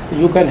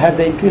 You can have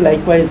the entry.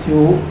 Likewise,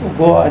 you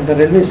go at the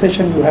railway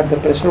station, you have the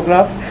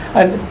pressograph,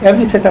 and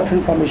every set of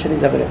information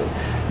is available.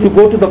 You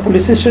go to the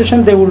police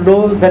station, they will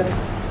know that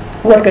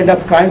what kind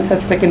of crimes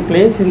have taken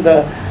place in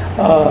the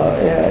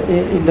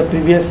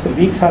previous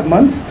weeks or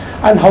months,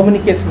 and how many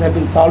cases have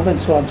been solved, and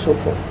so on and so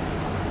forth.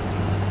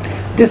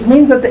 This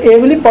means that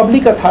every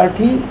public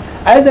authority,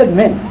 as and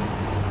when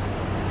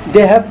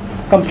they have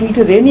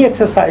completed any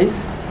exercise,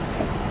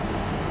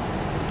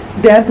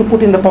 they have to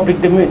put in the public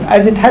domain.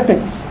 As it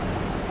happens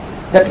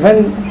that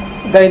when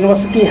the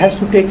university has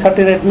to take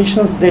certain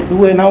admissions, they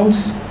do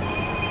announce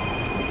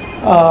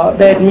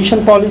the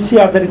admission policy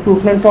or the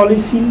recruitment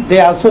policy.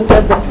 They also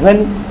tell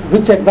that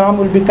which exam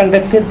will be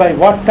conducted, by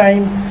what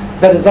time,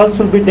 the results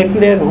will be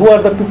declared, who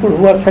are the people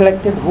who are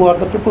selected, who are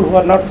the people who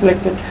are not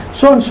selected,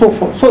 so on and so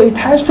forth. So it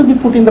has to be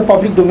put in the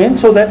public domain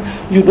so that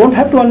you don't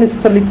have to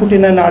unnecessarily put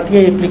in an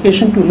RTI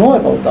application to know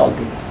about all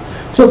these.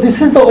 So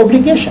this is the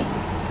obligation.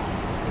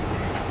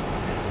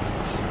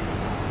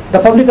 The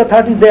public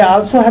authorities, they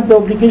also have the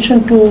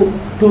obligation to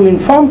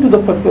inform to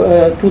the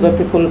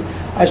people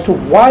as to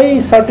why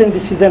certain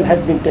decision has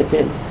been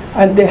taken,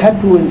 and they have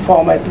to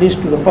inform at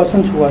least to the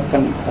persons who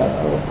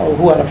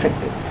are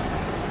affected.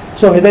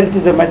 So whether it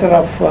is a matter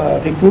of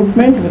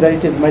recruitment, whether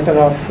it is a matter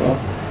of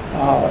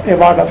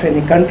award of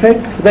any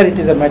contract, whether it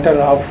is a matter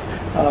of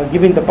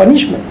giving the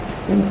punishment.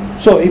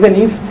 So even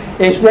if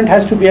a student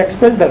has to be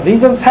expelled, the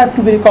reasons have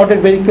to be recorded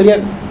very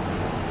clearly.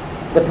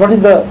 That what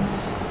is the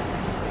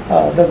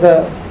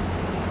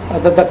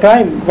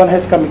crime one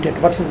has committed,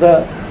 what is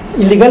the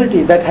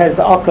illegality that has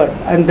occurred,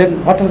 and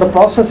then what are the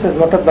processes,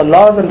 what are the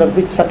laws under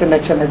which certain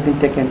action has been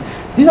taken.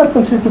 These are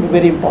considered to be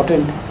very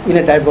important in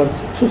a diverse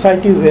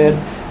society where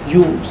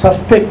you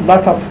suspect a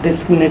lot of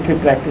discriminatory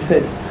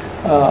practices,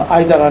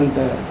 either on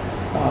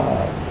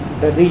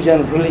the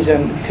region,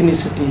 religion,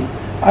 ethnicity,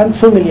 and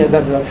so many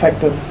other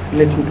factors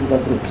relating to the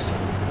groups.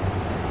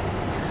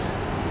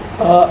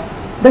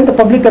 Then the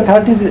public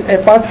authorities,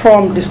 apart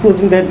from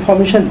disclosing the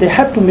information, they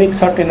have to make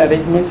certain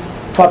arrangements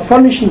for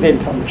furnishing the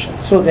information.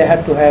 So they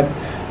have to have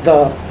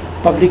the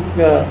public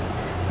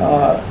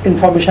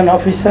information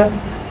officer.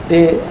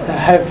 They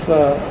have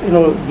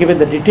given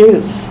the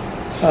details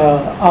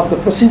of the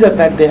procedure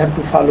that they have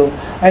to follow,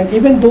 and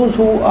even those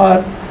who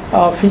are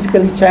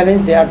physically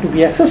challenged, they are to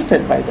be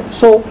assisted by them.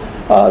 So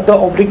the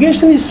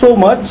obligation is so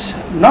much,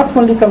 not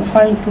only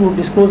confined to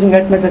disclosing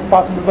as much as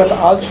possible, but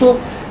also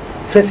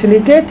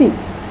facilitating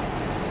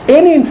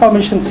any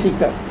information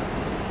seeker,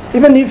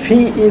 even if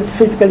he is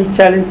physically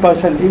challenged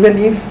person, even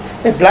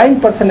if a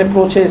blind person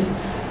approaches,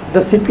 the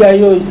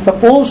CPIO is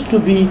supposed to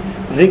be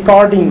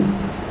recording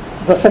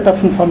the set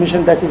of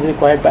information that is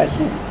required by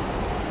him.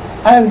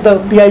 And the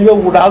PIO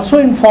would also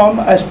inform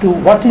as to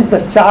what is the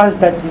charge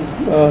that is,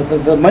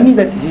 the money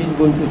that he is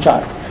going to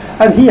charge.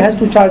 And he has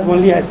to charge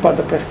only as per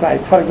the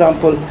prescribed. For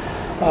example,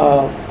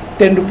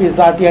 10 rupees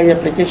RTI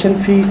application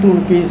fee, 2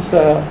 rupees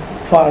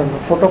for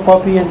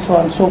photocopy, and so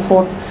on and so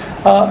forth.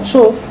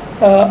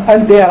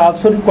 And they are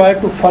also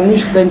required to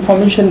furnish the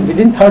information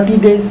within 30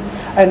 days.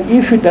 And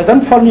if it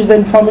doesn't furnish the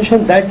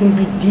information, that will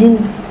be deemed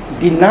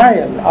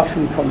denial of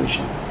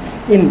information.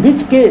 In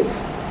which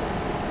case,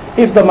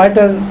 if the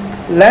matter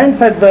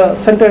lands at the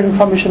Central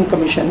Information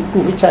Commission, to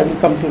which I will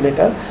come to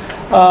later,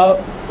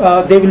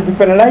 they will be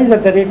penalized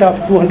at the rate of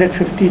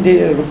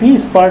 250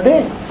 rupees per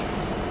day.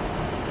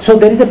 So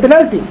there is a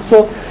penalty.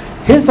 So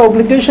his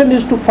obligation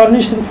is to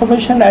furnish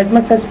information as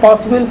much as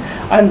possible,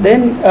 and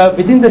then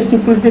within the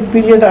stipulated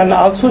period, and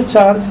also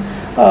charge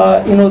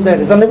the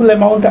reasonable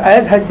amount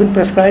as has been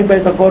prescribed by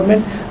the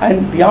government,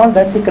 and beyond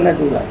that he cannot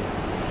do that.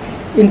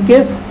 In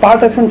case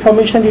part of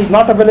information is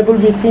not available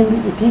with him,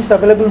 it is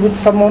available with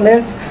someone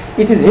else,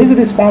 it is his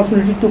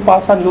responsibility to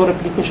pass on your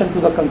application to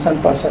the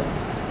concerned person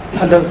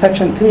under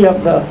Section 3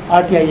 of the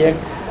RTI Act,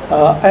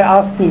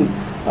 asking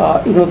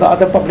the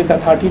other public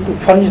authority to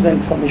furnish the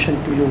information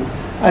to you,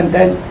 and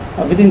then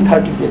within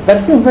 30 days.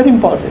 That's very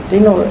important,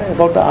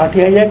 about the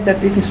RTI Act,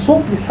 that it is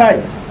so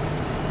precise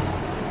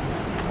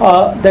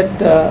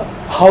that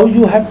how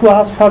you have to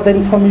ask for the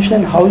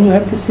information, how you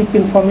have to seek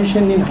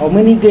information, in how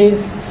many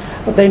days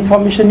the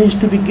information is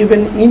to be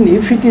given in.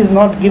 If it is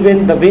not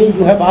given the way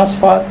you have asked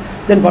for,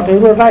 then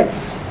whatever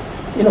rights,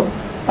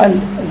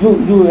 and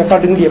you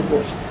accordingly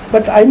approach.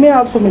 But I may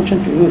also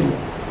mention to you here,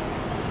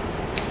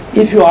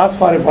 if you ask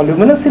for a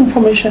voluminous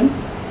information,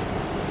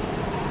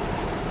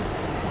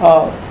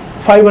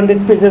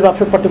 500 pages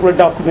of a particular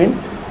document,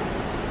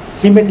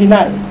 he may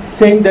deny,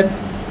 saying that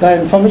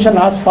the information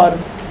asked for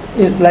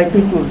is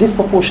likely to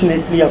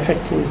disproportionately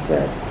affect his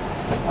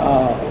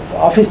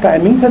office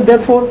timings, and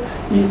therefore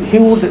he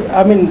would,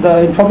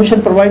 the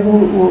information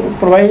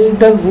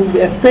provider would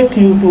expect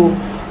you to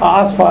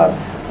ask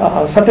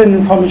for certain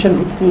information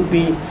which would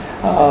be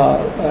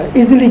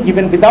easily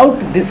given without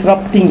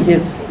disrupting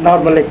his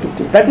normal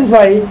activity. That is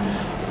why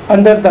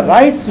under the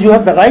rights, you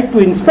have the right to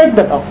inspect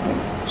the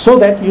document, so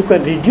that you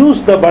can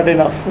reduce the burden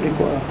of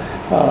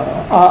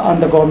on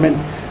the government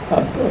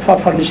for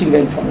furnishing the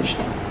information.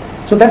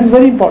 So that is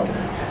very important.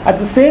 At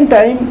the same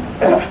time,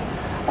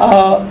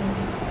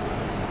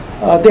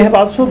 they have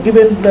also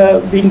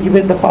been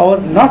given the power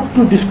not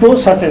to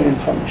disclose certain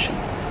information.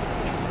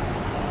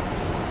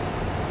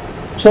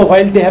 So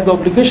while they have the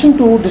obligation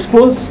to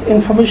disclose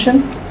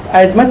information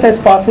as much as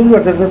possible,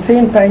 but at the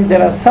same time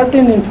there are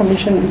certain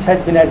information which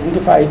has been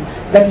identified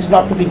that is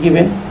not to be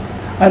given,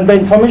 and the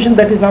information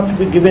that is not to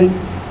be given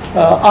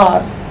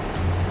are: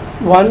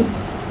 one,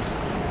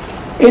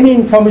 any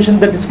information,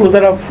 the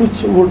disclosure of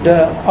which would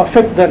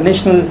affect the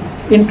national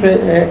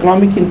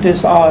economic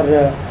interest or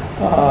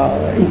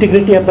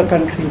integrity of the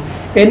country;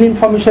 any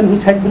information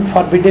which has been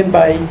forbidden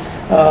by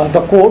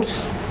the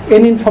courts;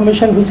 any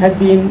information which has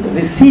been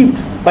received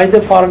by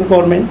the foreign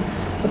government,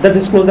 the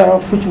disclosure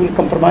of which will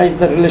compromise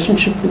the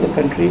relationship with the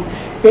country;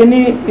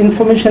 any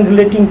information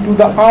relating to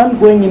the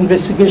ongoing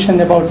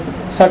investigation about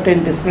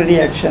certain disciplinary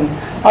action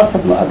or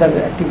some other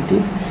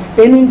activities;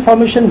 any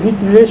information which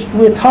relates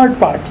to a third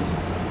party.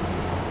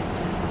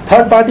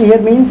 Third party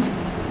here means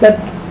that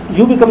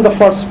you become the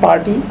first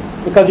party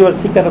because you are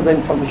seeker of the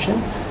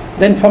information.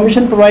 The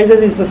information provider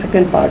is the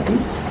second party,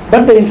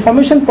 but the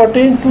information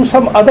pertains to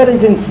some other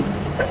agency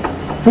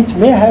which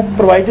may have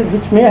provided,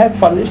 which may have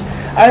furnished,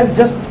 and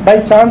just by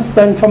chance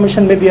the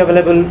information may be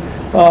available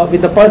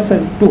with the person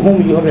to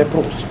whom you have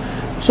approached.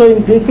 So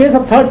in the case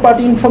of third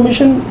party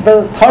information,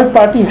 the third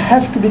party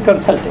has to be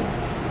consulted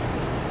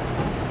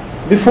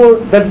before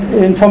that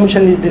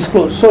information is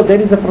disclosed. So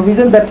there is a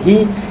provision that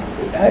he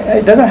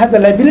doesn't have the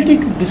liability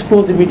to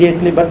disclose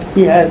immediately, but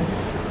he has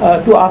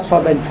to ask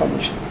for the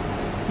information.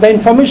 The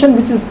information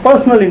which is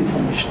personal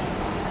information.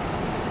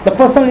 The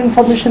personal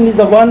information is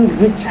the one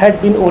which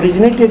had been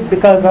originated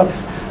because of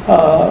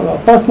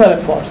personal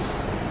efforts.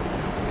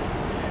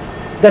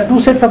 There are two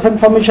sets of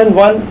information.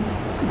 One,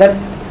 that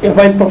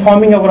while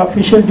performing our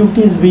official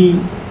duties, we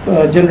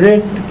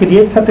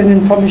create certain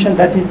information,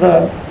 that is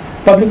the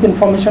public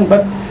information,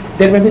 but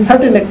there may be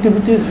certain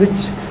activities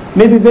which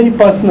may be very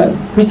personal,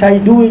 which I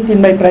do it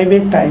in my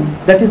private time,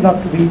 that is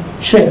not to be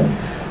shared.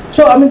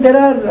 So there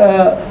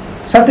are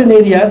certain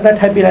areas that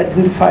have been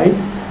identified,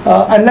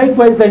 and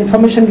likewise the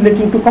information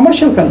relating to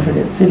commercial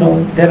confidence.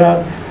 There are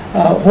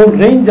a whole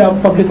range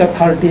of public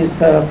authorities,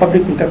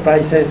 public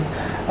enterprises,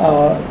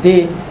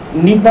 they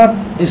need not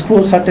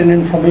disclose certain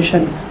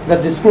information, the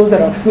disclosure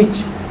of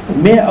which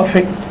may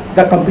affect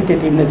the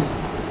competitiveness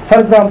For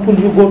example,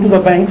 you go to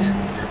the banks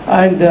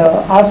and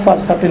ask for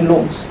certain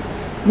loans.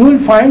 You will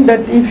find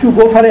that if you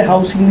go for a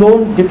housing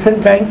loan,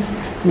 different banks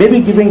may be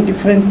giving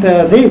different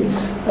rates,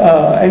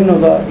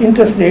 the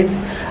interest rates,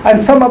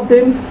 and some of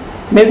them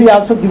may be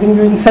also giving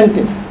you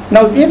incentives.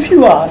 Now, if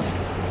you ask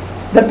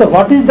that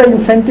what is the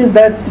incentive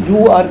that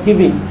you are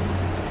giving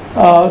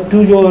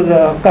to your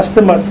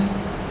customers,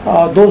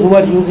 those who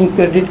are using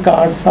credit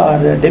cards or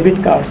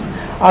debit cards,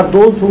 or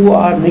those who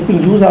are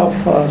making use of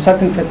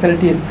certain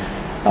facilities,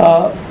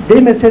 they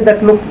may say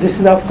that, look, this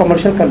is of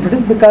commercial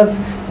confidence because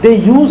they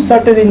use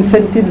certain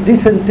incentives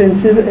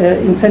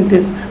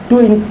to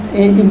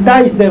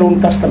entice their own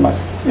customers.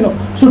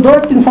 So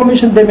that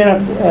information they may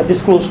not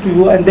disclose to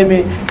you, and they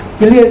may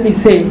clearly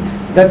say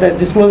that the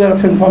disclosure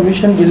of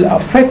information will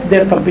affect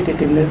their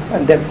competitiveness,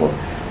 and therefore.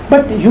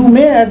 But you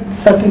may at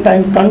certain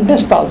time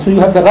contest also.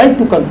 You have the right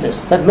to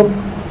contest that, look,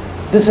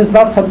 this is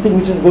not something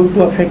which is going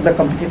to affect the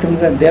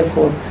competitiveness, and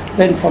therefore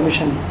the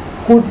information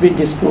could be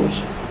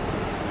disclosed.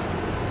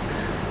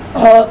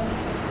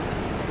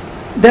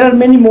 There are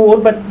many more,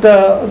 but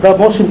the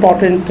most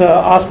important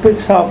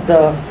aspects of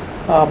the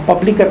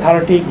public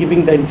authority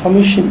giving the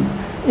information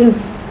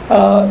is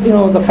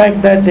the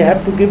fact that they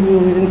have to give you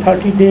within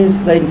 30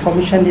 days. The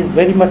information is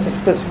very much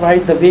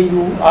specified the way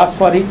you ask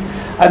for it,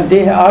 and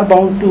they are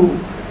bound to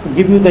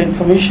give you the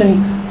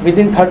information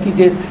within 30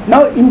 days.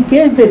 Now, in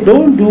case they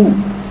don't do,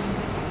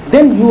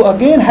 then you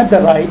again have the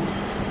right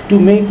to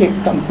make a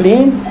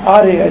complaint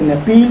or an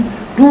appeal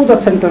to the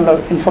Central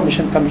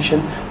Information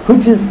Commission,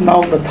 which is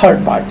now the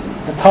third party,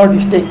 the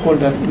third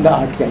stakeholder in the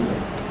RTI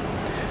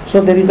Act. So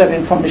there is an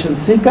information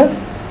seeker,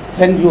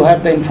 then you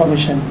have the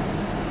information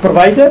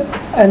provider,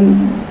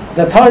 and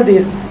the third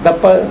is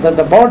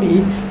the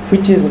body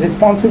which is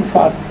responsible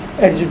for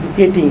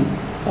adjudicating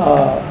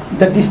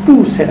the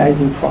disputes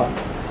arising from.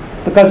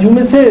 Because you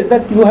may say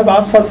that you have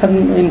asked for some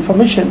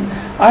information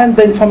and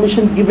the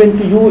information given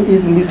to you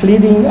is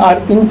misleading or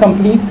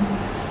incomplete.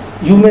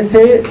 You may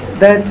say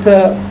that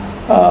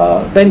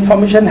the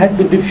information had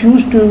been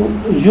refused to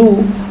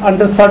you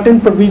under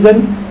certain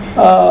provision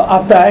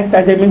of the Act,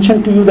 as I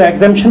mentioned to you, the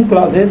exemption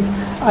clauses,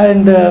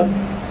 and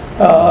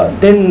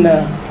then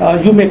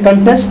you may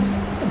contest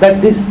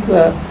that these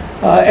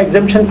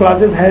exemption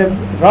clauses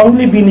have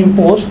wrongly been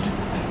imposed.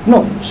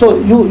 No, so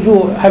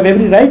you have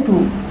every right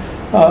to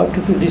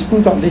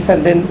dispute on this,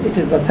 and then it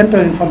is the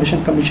Central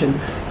Information Commission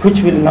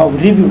which will now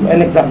review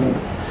and examine.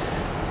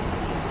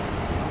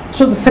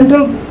 So the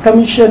Central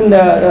Commission,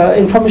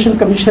 Information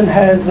Commission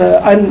has,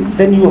 and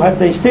then you have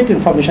the State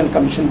Information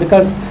Commission,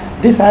 because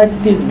this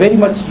act is very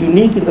much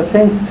unique in the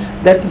sense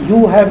that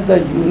you have the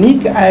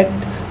unique act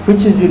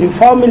which is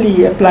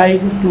uniformly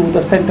applied to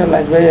the central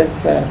as well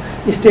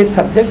as state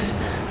subjects.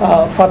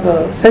 For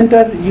the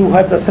center, you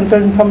have the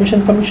Central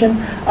Information Commission,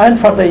 and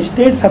for the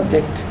state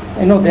subject,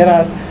 there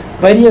are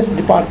various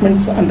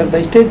departments under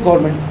the state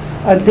governments,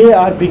 and they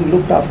are being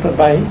looked after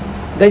by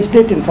the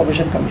State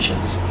Information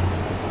Commissions.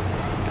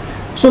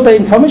 So the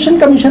Information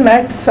Commission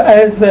acts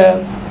as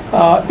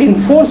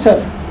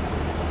enforcer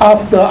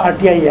of the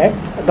RTI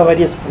Act, the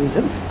various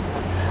provisions,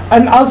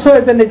 and also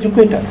as an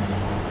educator.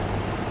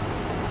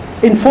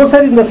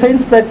 Enforcer in the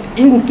sense that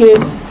in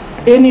case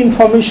any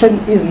information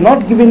is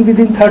not given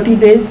within 30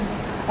 days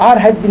or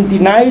has been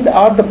denied,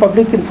 or the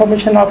public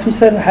information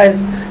officer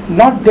has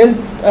not dealt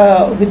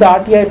with the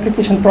RTI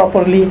application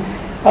properly,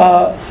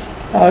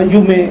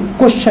 you may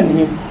question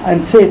him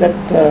and say that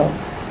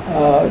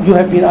you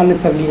have been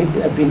unnecessarily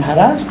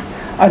harassed,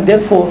 and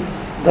therefore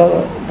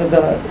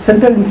the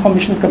Central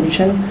Information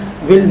Commission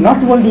will not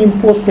only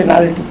impose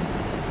penalty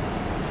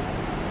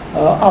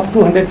of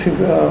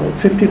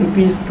 250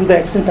 rupees to the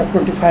extent of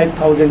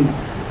 25,000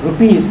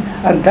 rupees,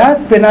 and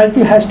that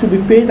penalty has to be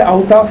paid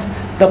out of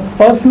the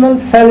personal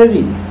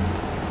salary,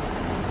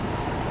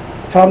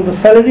 from the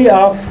salary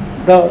of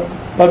the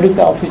public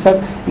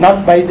officer,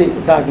 not by the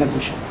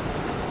organization.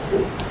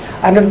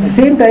 And at the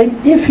same time,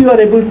 if you are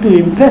able to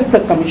impress the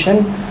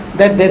Commission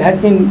that there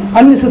has been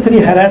unnecessary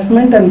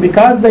harassment, and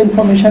because the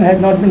information has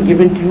not been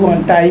given to you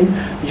on time,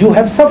 you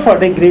have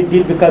suffered a great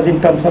deal, because in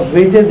terms of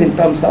wages, in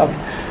terms of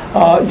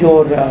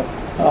your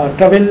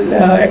travel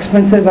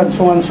expenses and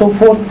so on and so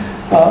forth,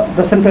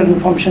 the Central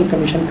Information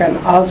Commission can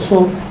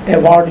also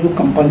award you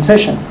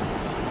compensation.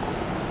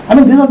 I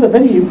mean, these are the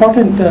very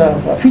important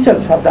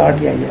features of the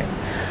RTI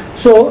Act.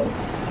 So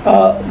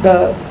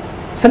the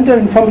Central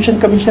Information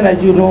Commission,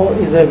 as you know,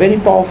 is a very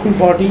powerful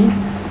body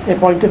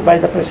appointed by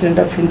the President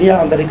of India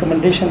on the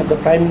recommendation of the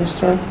Prime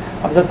Minister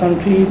of the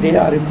country. They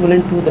are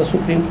equivalent to the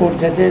Supreme Court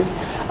judges,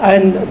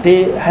 and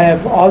they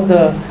have all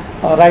the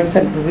rights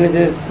and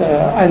privileges,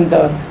 and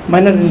the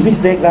manner in which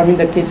they examine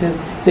the cases,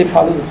 they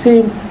follow the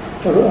same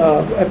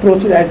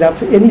approach as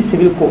of any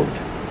civil court.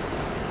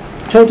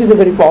 So it is a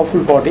very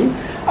powerful body,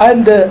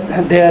 and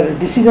their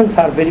decisions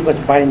are very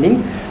much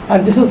binding,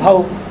 and this is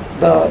how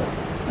the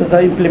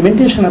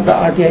implementation of the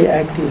RTI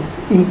Act is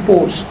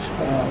imposed,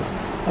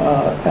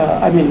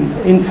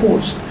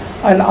 enforced.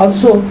 And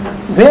also,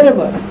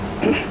 wherever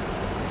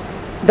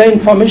the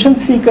information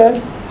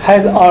seeker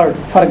has erred.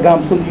 For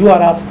example, you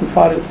are asking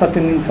for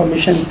certain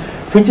information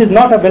which is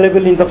not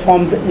available in the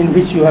form in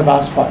which you have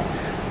asked for.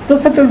 The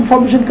Central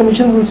Information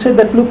Commission will say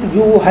that, look,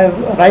 you have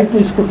right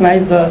to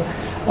scrutinize the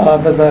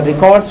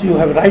records, you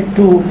have right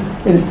to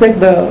inspect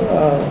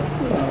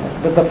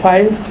the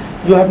files.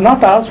 You have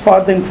not asked for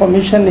the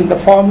information in the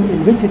form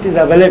in which it is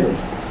available.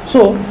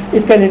 So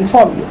it can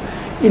inform you.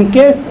 In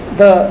case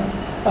the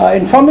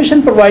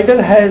information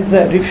provider has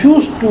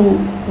refused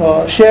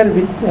to share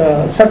with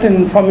certain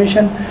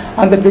information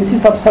on the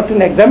basis of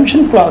certain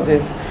exemption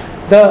clauses,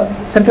 the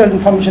Central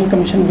Information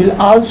Commission will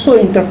also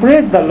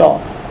interpret the law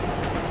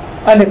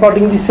and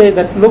accordingly say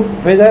that, look,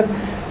 whether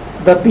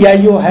the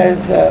PIO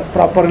has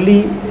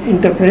properly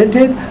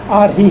interpreted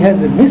or he has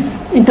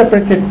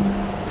misinterpreted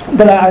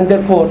the law, and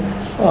therefore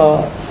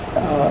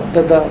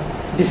the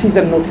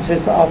decision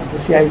notices of the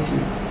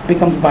CIC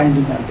becomes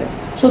binding on them.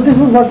 So this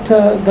is what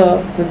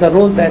the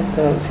role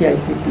that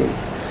CIC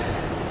plays.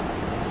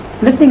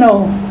 Let me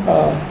now,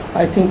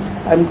 I think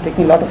I'm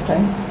taking a lot of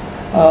time.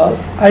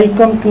 I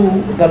come to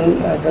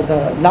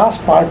the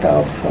last part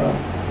of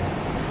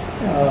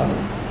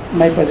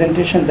my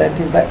presentation, that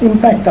is the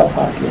impact of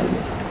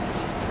RTI.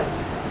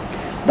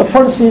 The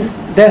first is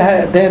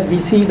there we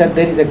see that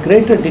there is a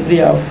greater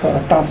degree of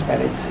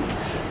transparency.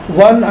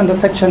 One, under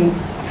Section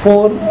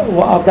 4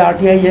 of the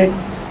RTI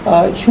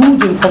Act,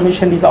 huge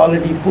information is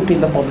already put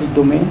in the public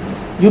domain.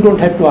 You don't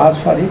have to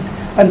ask for it.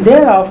 And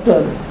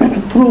thereafter,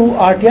 through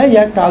RTI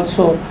Act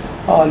also,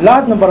 a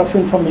large number of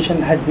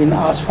information has been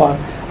asked for.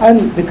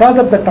 And because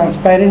of the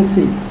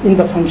transparency in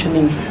the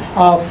functioning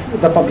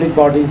of the public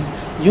bodies,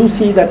 you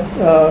see that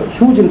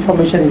huge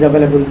information is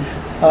available.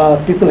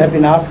 People have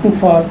been asking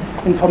for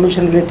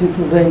information relating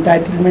to the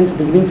entitlements,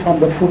 beginning from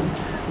the food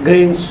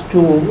grains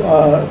to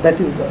that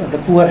is the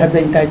poor have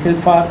the entitled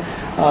for.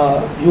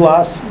 You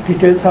ask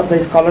details of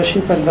the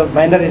scholarship and the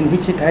manner in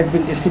which it has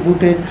been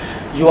distributed.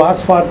 You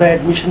ask for the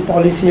admission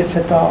policy,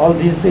 etc. All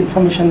these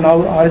information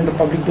now are in the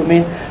public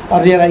domain.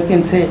 Earlier, I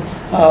can say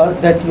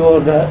that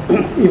your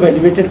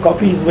evaluated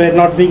copies were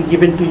not being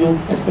given to you,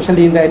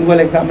 especially in the annual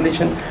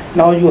examination.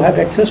 Now you have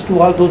access to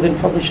all those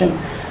information.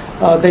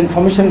 The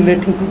information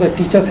relating to the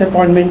teacher's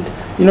appointment,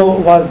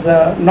 was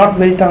not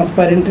very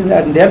transparent,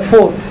 and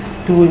therefore,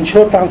 to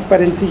ensure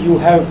transparency, you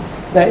have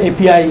the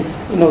APIs,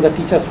 the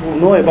teachers who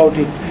know about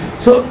it.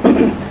 So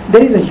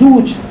there is a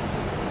huge,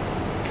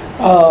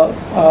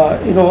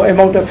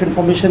 amount of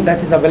information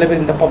that is available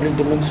in the public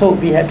domain. So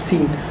we have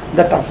seen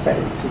the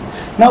transparency.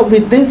 Now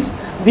with this,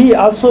 we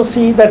also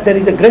see that there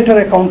is a greater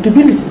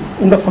accountability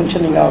in the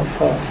functioning of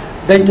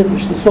the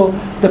institution. So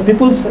the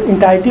people's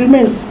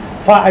entitlements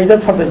for either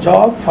for the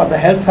job, for the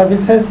health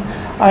services,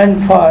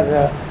 and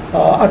for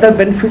other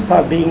benefits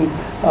are being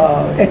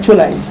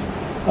actualized.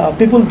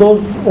 People,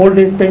 those old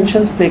age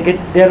pensions, they get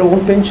their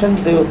own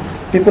pensions. The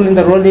people in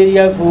the rural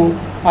areas who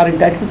are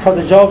entitled for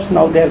the jobs,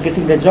 now they are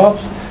getting their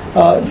jobs.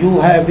 You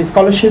have a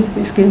scholarship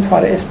scheme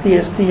for ST,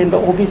 and the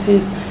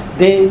OBCs.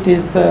 It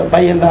is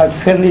by and large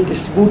fairly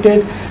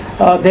distributed.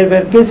 There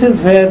were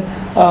cases where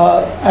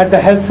at the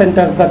health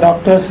centers, the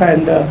doctors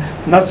and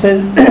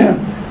nurses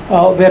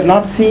were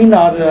not seen,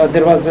 or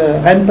there was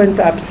rampant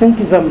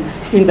absenteeism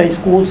in the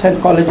schools and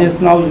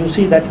colleges. Now you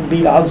see that will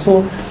be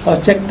also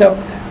checked up.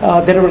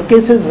 There were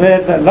cases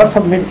where lots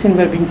of medicine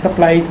were being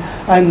supplied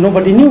and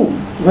nobody knew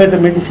where the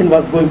medicine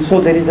was going. So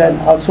there is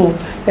also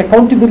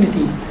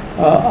accountability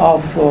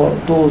of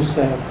those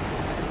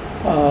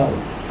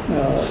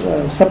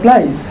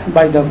supplies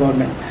by the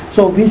government.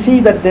 So we see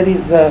that there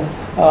is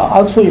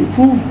also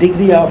improved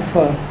degree of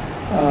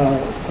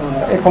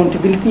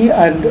accountability,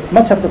 and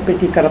much of the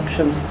petty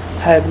corruptions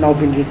have now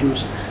been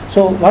reduced.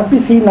 So what we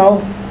see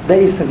now, there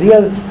is a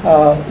real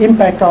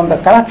impact on the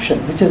corruption,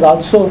 which is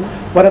also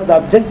one of the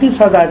objectives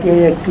of the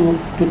RTI Act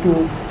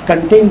to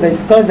contain the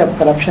scourge of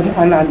corruption.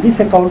 And on this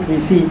account, we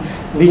see,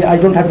 I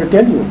don't have to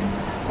tell you,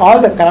 all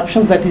the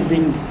corruption that is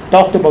being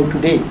talked about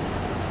today,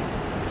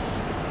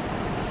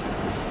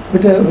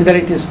 whether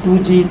it is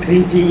 2G,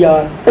 3G,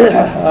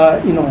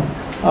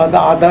 or the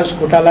Adarsh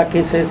Ghotala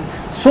cases,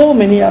 so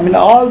many,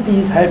 all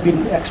these have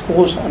been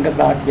exposed under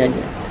the RTI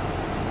Act.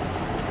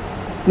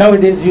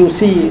 Nowadays, you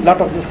see a lot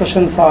of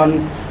discussions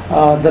on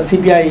the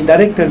CBI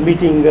director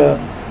meeting, the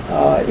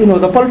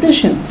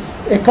politicians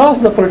across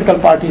the political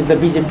parties, the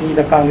BJP,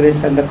 the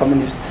Congress, and the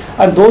Communists,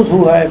 and those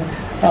who have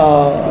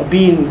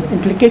been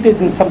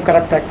implicated in some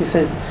corrupt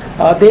practices.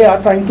 They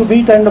are trying to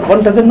beat, and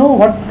one doesn't know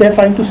what they're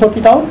trying to sort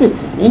it out with.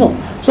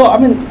 So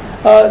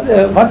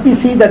what we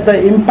see that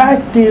the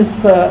impact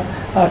is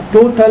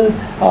total.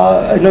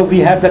 We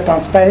have the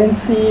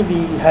transparency,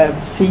 we have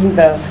seen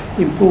the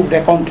improved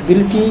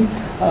accountability,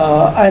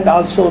 and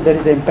also there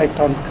is an impact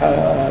on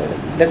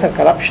lesser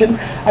corruption.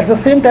 At the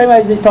same time,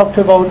 as I talked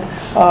about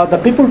the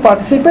people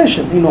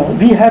participation,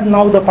 we have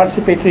now the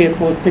participatory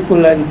approach.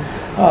 People and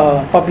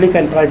public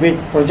and private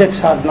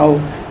projects are now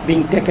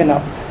being taken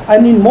up.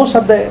 And in most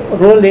of the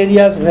rural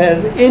areas where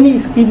any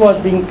scheme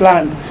was being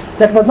planned,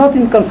 that was not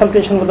in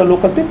consultation with the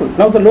local people.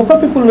 Now the local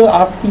people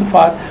are asking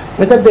for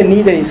whether they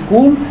need a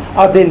school,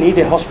 or they need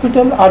a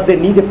hospital, or they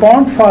need a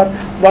pond for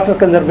water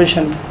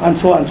conservation, and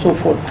so on and so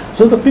forth.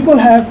 So the people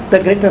have the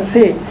greater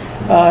say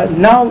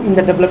now in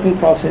the development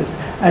process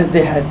as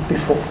they had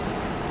before.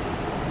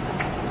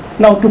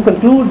 Now to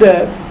conclude,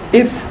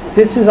 if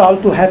this is all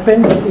to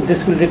happen,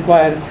 this will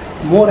require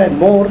more and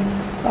more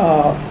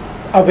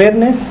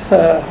awareness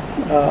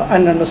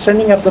and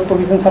understanding of the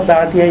provisions of the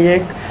RTI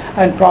Act,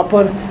 and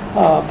proper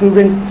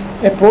prudent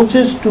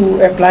approaches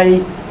to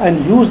apply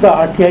and use the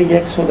RTI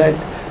Act, so that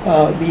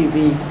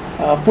we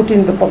put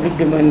in the public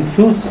domain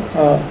huge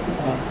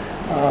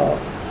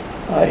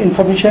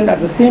information. At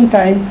the same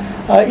time,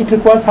 it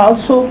requires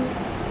also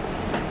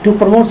to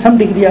promote some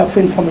degree of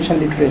information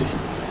literacy,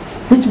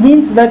 which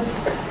means that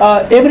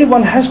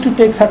everyone has to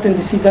take certain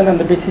decision on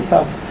the basis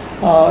of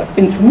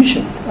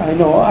information,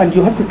 and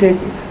you have to take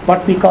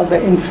what we call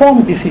the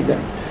informed decision.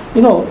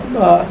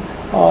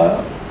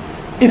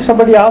 If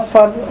somebody asks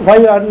for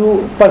why are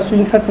you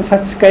pursuing such and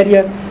such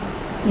career,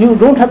 you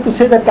don't have to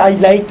say that I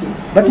like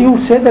it, but you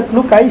say that,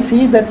 look, I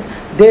see that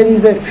there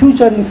is a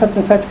future in such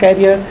and such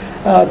career,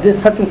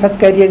 this such and such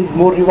career is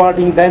more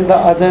rewarding than the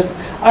others,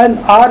 and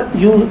or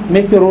you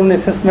make your own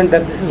assessment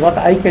that this is what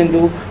I can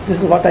do,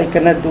 this is what I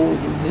cannot do,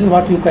 this is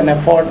what you can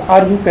afford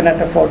or you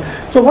cannot afford.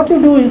 So what you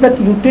do is that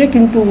you take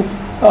into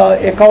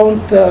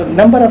account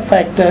number of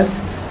factors,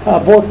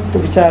 both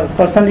which are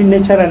personal in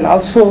nature and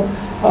also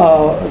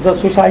the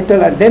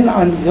societal, and then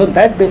on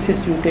that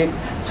basis you take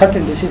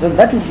certain decisions.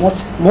 That is much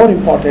more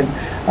important,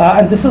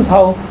 and this is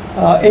how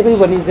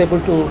everyone is able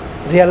to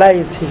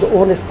realize his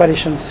own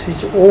aspirations,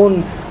 his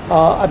own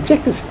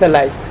objectives in the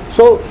life.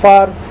 So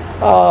for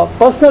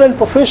personal and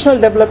professional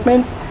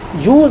development,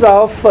 use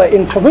of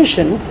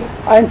information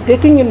and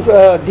taking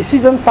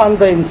decisions on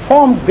the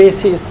informed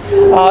basis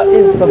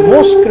is the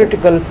most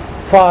critical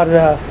for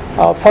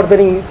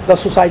furthering the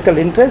societal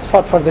interest,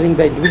 for furthering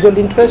the individual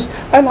interest,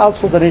 and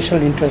also the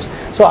national interest.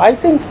 So I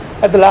think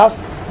at the last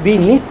we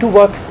need to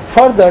work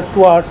further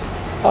towards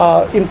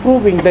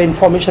improving the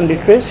information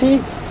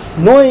literacy,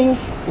 knowing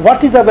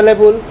what is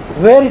available,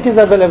 where it is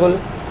available,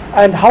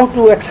 and how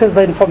to access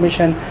the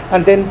information,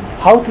 and then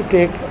how to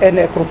take an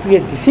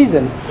appropriate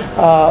decision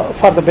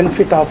for the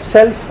benefit of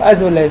self as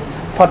well as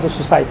for the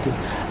society.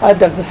 And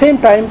at the same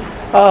time,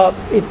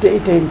 it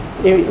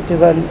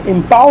is an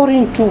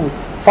empowering tool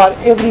for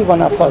every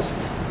one of us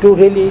to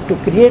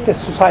create a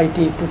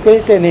society, to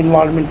create an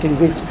environment in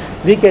which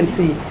we can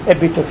see a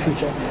better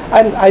future.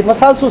 And I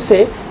must also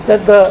say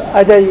that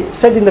as I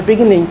said in the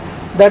beginning,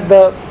 that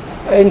the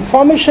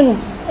information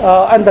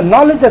and the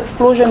knowledge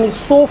explosion is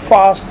so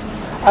fast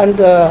and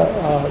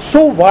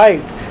so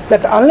wide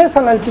that unless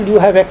and until you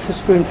have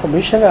access to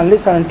information,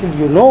 unless and until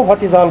you know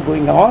what is all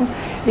going on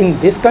in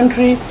this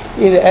country,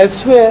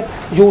 elsewhere,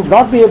 you would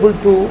not be able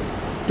to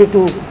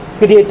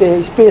create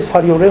a space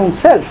for your own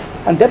self.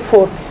 And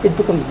therefore, it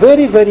becomes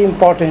very, very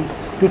important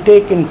to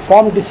take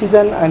informed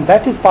decision, and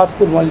that is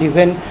possible only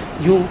when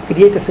you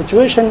create a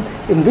situation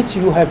in which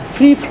you have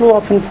free flow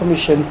of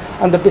information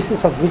on the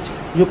basis of which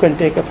you can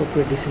take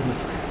appropriate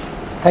decisions.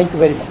 Thank you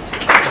very much.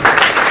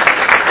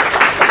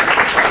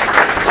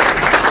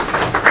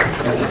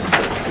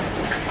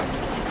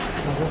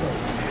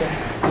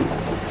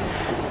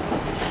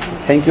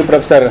 Thank you,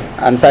 Professor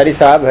Ansari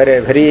Saab,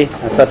 very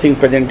succinct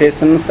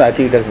presentations. I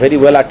think it was very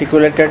well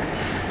articulated,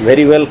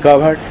 very well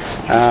covered,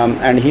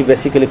 and he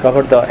basically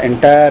covered the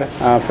entire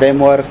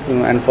framework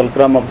and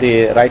fulcrum of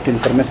the Right to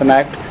Information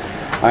Act.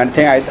 And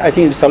I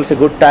think it's also a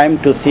good time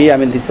to see. I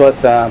mean, this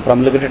was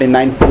promulgated in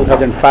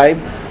 2005,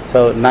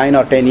 so 9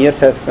 or 10 years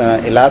has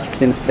elapsed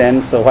since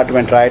then. So what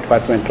went right,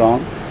 what went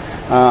wrong?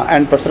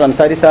 And Professor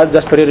Ansari Sir,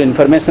 just for your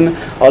information,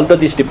 although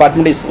this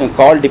department is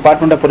called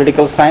Department of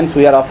Political Science,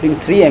 we are offering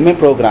 3 MA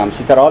programs,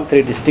 which are all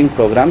 3 distinct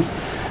programs.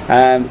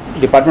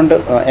 Department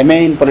of MA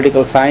in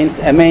Political Science,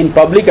 MA in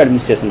Public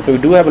Administration. So we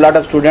do have a lot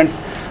of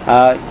students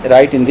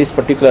right in this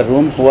particular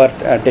room who are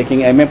taking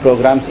MA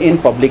programs in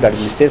Public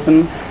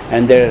Administration,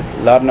 and they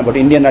learn about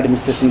Indian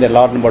administration, they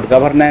learn about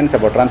governance,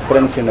 about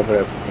transparency, and about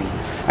everything.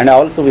 And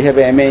also we have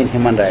a MA in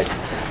Human Rights.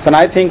 So now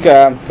I think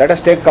let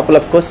us take a couple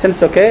of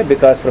questions, okay,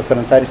 because Professor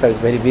Ansari Sir is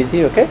very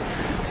busy, okay.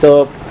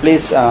 So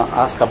please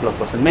ask a couple of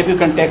questions. Maybe you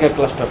can take a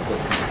cluster of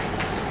questions.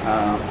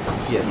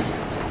 Yes.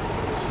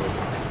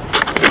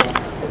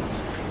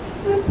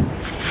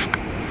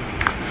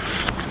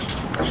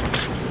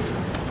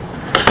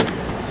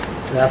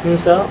 Good afternoon,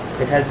 sir.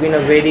 It has been a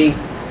very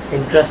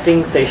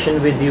interesting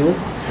session with you.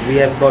 We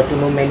have got to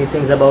know many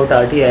things about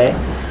RTI.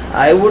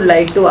 I would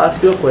like to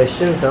ask you a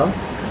question, sir.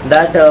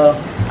 That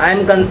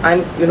I'm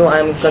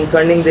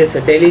concerning this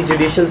Delhi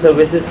Judicial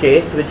Services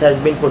case which has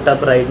been put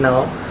up right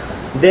now.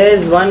 There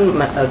is one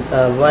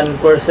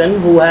person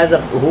who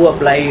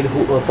applied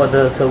for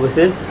the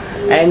services,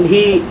 and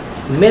he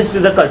missed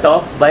the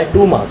cutoff by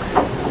 2 marks.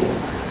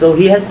 So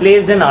he has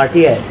placed an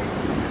RTI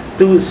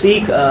to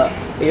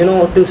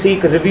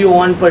seek review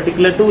on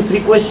particular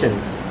 2-3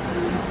 questions.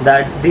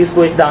 That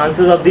the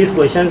answers of these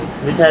questions,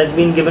 which has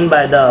been given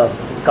by the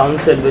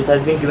counsel which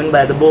has been given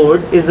by the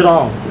board is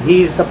wrong.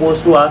 He is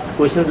supposed to ask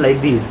questions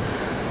like these.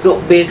 So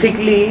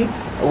basically,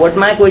 what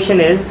my question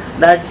is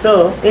that,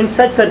 sir, in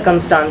such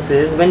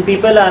circumstances, when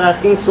people are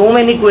asking so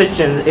many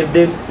questions, if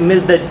they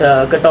miss the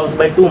cutoffs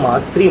by 2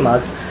 marks, 3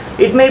 marks,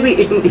 it may be,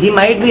 he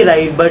might be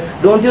right, but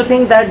don't you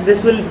think that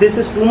this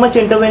is too much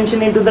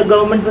intervention into the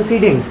government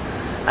proceedings?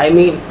 I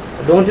mean,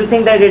 don't you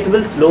think that it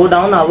will slow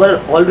down our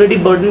already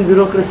burdened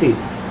bureaucracy?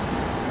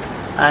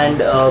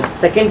 And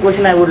second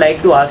question I would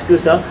like to ask you,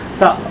 sir,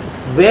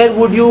 where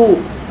would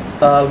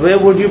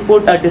you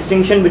put a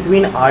distinction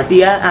between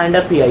RTI and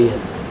a PIL?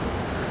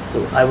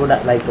 So I would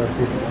like to ask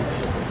this.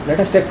 Let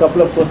us take a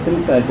couple of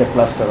questions as a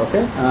cluster,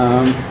 okay?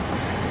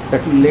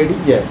 That lady,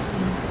 yes.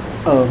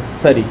 Oh,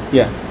 sorry,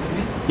 yeah.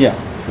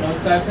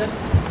 Namaskar, sir.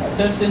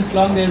 Sir, since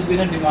long there has been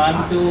a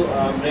demand to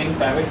bring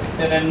private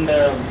sector and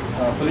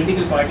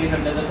political parties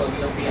under the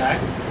purview of the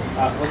Act.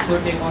 What's your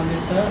take on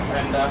this, sir?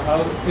 And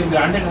how, if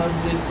granted, how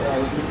does this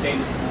will be playing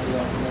the scenario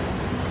after that?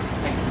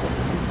 Thank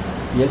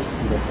you. Yes,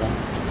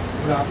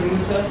 Good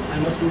afternoon, sir.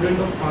 I'm a student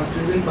of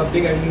Masters in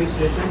Public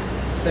Administration.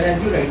 Sir,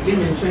 as you rightly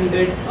mentioned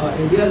that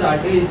India's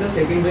RTI is the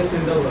second best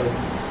in the world.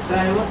 Sir,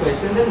 I have a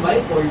question then, why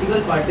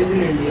political parties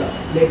in India,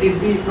 let it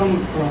be from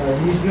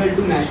regional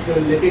to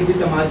national, let it be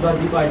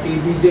Samajwadi Party,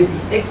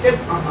 BJP, except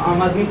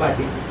Aam Aadmi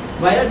Party,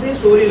 why are they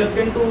so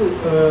reluctant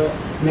to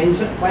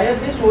why are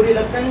they so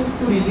reluctant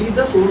to release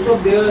the source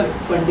of their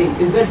funding,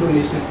 is that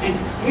donation? And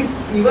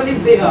even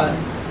if they are,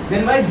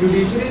 then why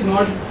judiciary is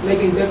not like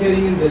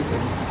interfering in this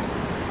thing?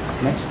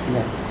 next,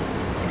 yeah.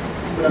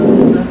 Good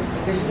afternoon, sir.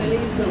 Occasionally,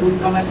 sir, we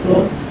come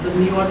across the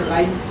new or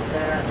right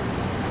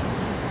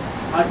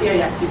RTI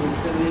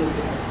activists in the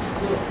newspaper.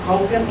 So, how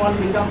can one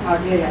become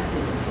RTI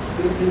activist?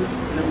 Could you please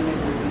illuminate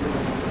a little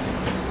bit?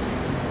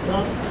 So,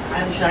 I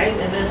am Shahid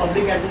in the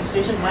public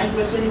administration. My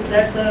question is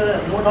that,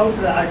 no doubt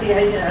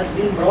RTI has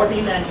been brought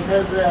in and it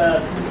has,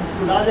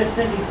 to large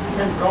extent, it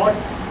has brought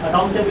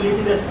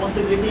accountability,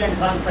 responsibility and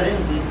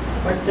transparency.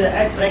 But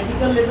at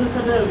practical level,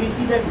 sir, we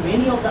see that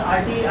many of the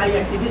RTI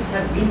activists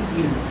have been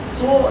killed.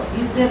 So,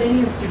 is there any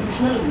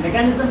institutional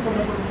mechanism for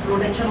the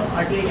protection of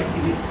RTI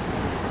activists?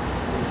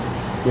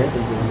 Yes.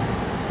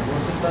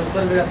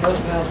 Sir मेरा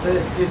प्रश्न है आपसे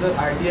कि sir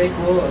RTI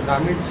को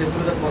ग्रामीण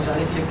क्षेत्रों तक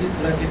पहुंचाने के लिए किस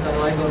तरह की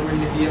कार्रवाई गवर्नमेंट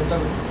ने की है, अब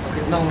तक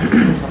कितना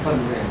सफल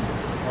हुए हैं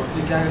और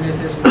फिर क्या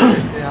इनिशिएटिव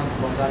सकते हैं आप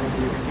पहुंचाने के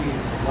लिए, क्योंकि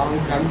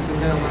ग्रामीण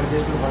संख्या हमारे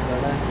देश में बहुत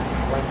ज़्यादा है,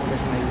 वो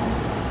इन्फॉर्मेशन नहीं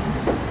पहुंचती.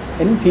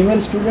 Any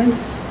female students?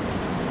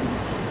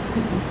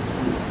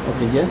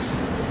 Okay, yes.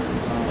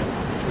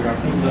 Good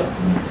afternoon, sir.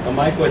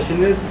 My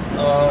question is,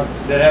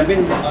 there have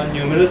been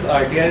numerous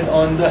RTIs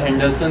on the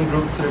Henderson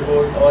Group's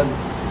report on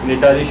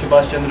Netaji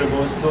Subhash Chandra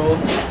Bose. So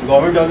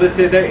government always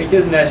say that it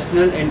is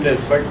national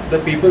interest, but the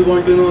people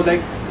want to know,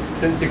 like,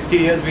 since 60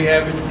 years we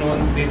haven't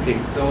known these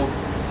things. So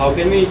how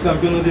can we come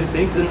to know these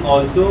things? And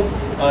also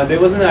there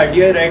was an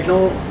RTI right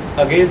now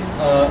against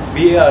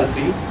BARC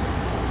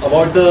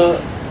about the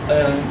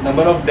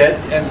number of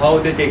deaths and how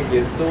they take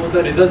place. So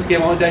the results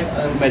came out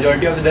that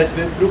majority of the deaths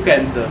were through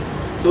cancer.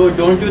 So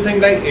don't you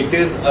think like it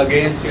is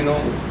against,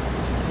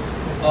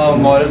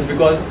 morals,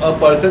 because a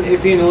person,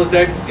 if he knows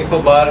that if a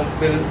bar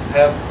will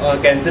have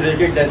cancer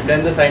related death,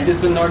 then the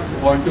scientist will not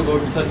want to go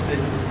to such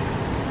places?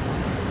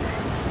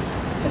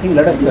 I think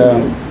let us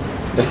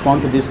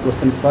respond to these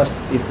questions first.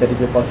 If there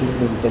is a possibility,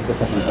 we will take the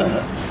second one.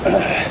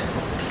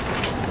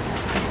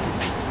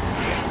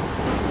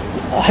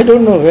 I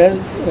don't know where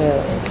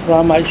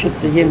from I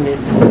should begin with.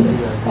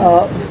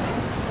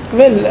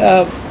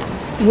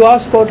 You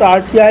asked about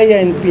RTI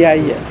and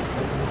PIL.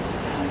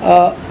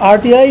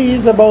 RTI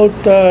is about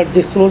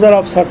disclosure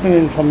of certain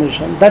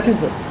information. That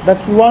is it.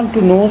 That you want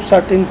to know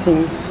certain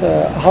things,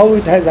 how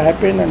it has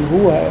happened and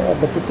who are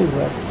the people who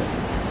have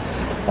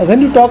happened.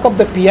 When you talk of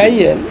the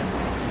PIL,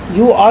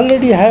 you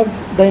already have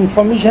the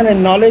information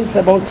and knowledge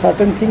about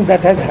certain things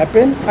that has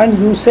happened, and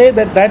you say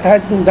that that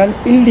has been done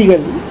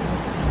illegally,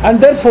 and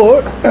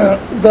therefore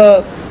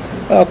the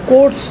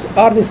courts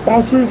are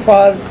responsible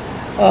for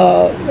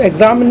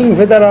examining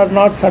whether or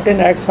not certain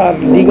acts are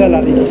legal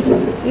or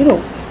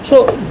illegal.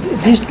 So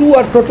these two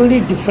are totally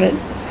different,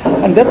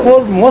 and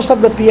therefore most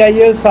of the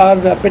PILs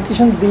are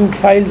petitions being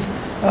filed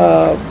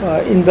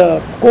in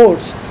the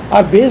courts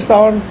are based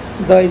on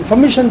the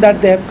information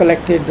that they have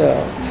collected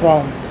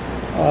from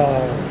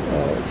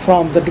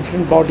the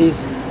different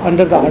bodies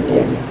under the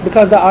RTI,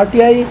 because the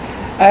RTI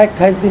Act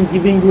has been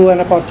giving you an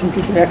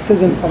opportunity to access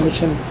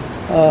information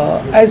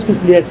as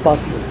quickly as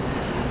possible.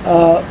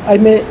 I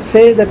may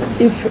say that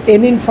if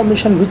any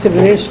information which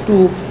relates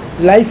to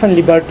life and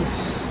liberty,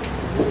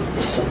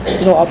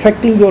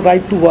 affecting your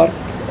right to work,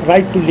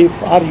 right to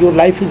live, or your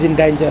life is in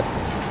danger,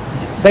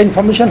 the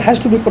information has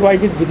to be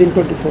provided within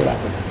 24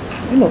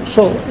 hours.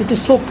 So it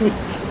is so quick,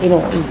 in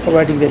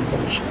providing the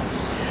information.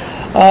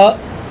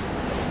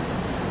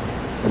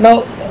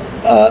 Now,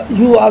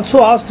 you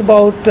also asked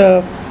about,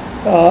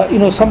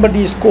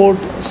 somebody scored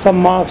some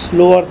marks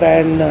lower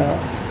than,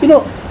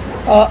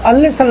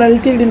 unless and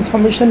until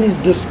information is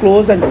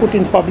disclosed and put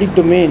in public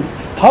domain,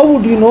 how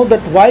would you know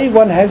that why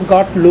one has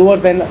got lower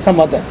than some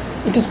others?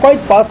 It is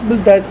quite possible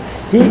that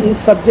he is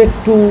subject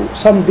to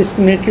some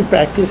discriminatory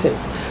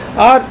practices,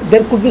 or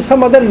there could be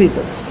some other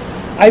reasons.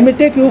 I may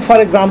take you for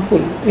example,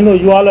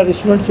 you all are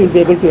students, you will be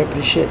able to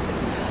appreciate.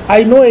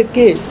 I know a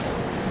case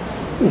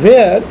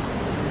where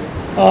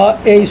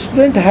a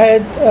student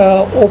had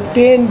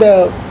obtained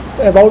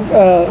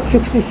about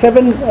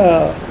 67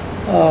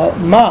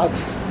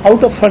 marks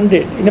out of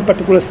 100 in a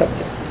particular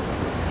subject.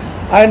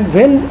 And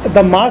when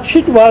the mark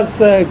sheet was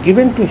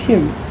given to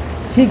him,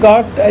 he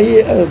got,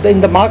 in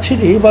the mark sheet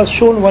he was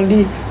shown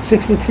only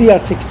 63 or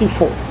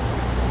 64.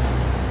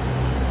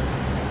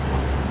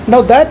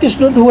 Now that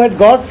student who had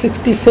got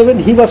 67,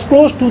 he was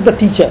close to the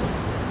teacher.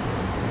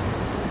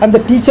 And the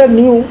teacher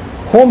knew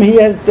whom he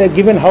has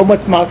given how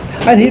much marks.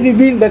 And he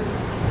revealed that,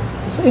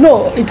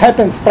 it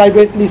happens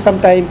privately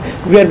sometimes.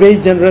 We are very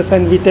generous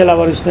and we tell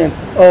our student,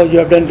 oh, you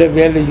have done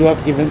well, you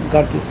have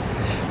got this.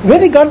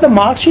 When he got the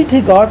mark sheet,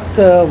 he got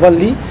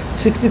only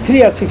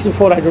 63 or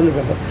 64, I don't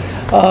remember.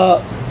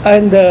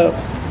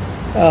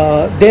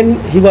 Then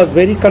he was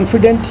very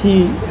confident.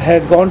 He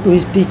had gone to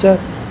his teacher,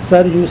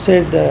 sir, you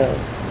said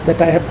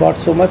that I have got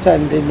so much,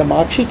 and in the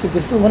mark sheet,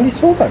 this is only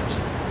so much.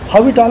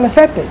 How it all has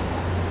happened?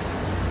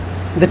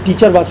 The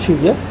teacher was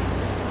furious.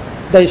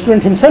 The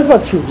student himself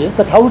was furious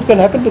that how it can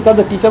happen, because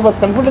the teacher was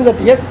confident that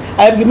yes,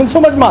 I have given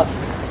so much marks.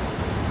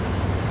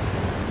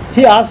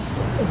 He asked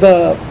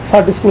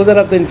for disclosure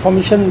of the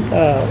information,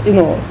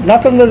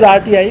 not under the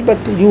RTI, but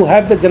you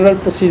have the general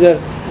procedure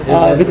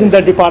within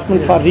the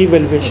department for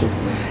re-evaluation.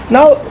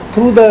 Now,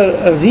 through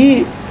the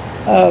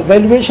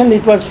re-evaluation,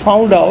 it was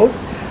found out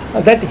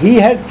that he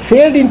had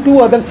failed in 2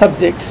 other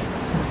subjects.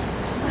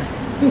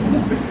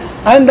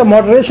 And the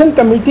moderation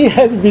committee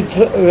has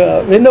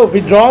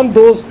withdrawn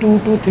those 2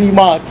 to 3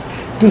 marks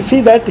to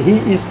see that he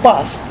is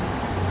passed.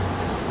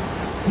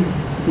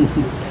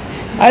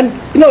 And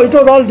it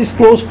was all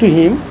disclosed to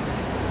him.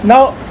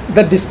 Now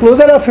the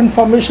disclosure of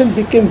information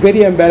became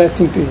very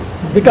embarrassing to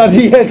him because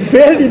he had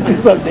failed in 2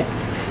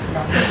 subjects.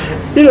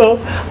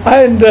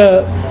 And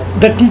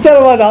the teacher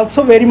was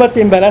also very much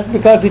embarrassed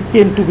because it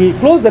came to be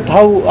closed, that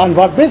how, on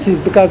what basis,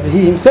 because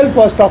he himself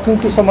was talking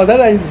to some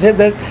other and he said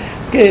that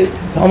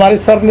हमारे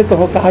sir ने तो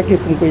कहा कि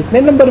तुमको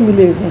इतने number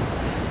मिले हैं.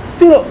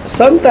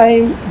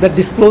 Sometimes the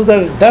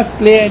disclosure does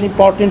play an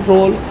important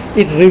role.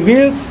 It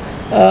reveals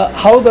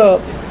how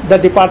the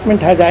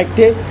department has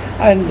acted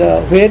and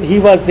where he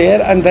was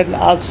there, and then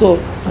also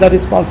the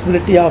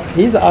responsibility of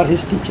his or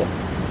his teacher.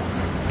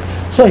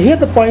 So here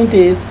the point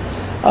is,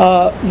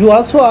 you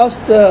also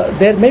asked,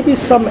 there may be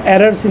some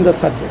errors in the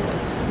subject.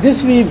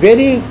 This we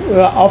very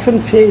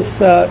often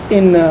face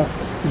in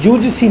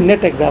UGC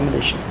NET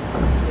examination.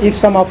 If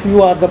some of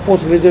you are the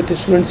postgraduate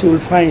students, you will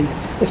find,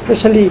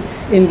 especially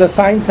in the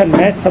science and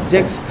math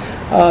subjects,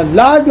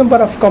 large number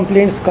of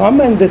complaints come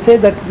and they say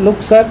that,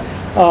 look sir,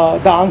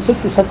 the answer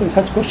to such and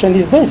such question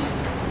is this.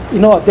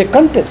 They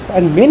contest,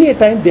 and many a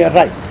time they are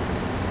right.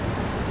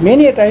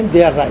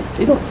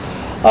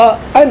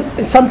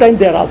 And sometimes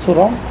they are also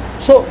wrong.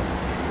 So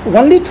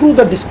only through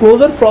the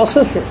disclosure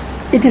processes,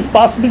 it is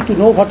possible to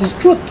know what is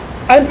truth.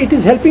 And it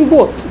is helping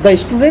both the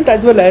student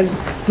as well as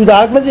to the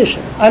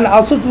organization, and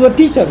also to the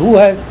teacher who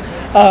has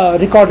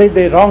recorded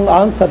a wrong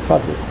answer for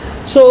this.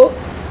 So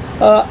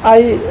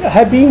I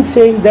have been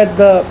saying that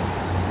the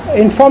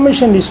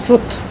information is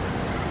truth,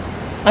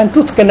 and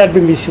truth cannot be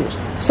misused.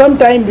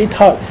 Sometimes it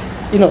hurts.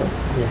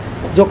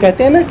 जो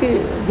कहते हैं ना कि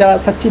जरा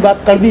सच्ची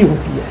बात कड़वी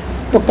होती है,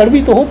 तो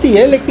कड़वी तो होती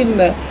है, लेकिन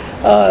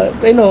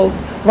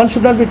one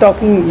should not be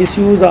talking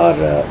misuse or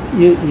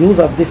use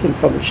of this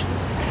information.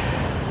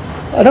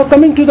 Now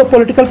coming to the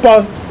political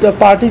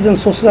parties and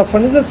sources of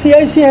funding, the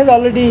CIC has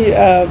already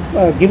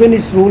given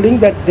its ruling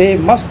that they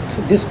must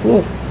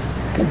disclose,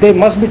 they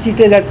must be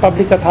treated as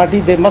public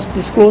authority, they must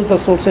disclose the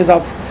sources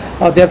of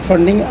their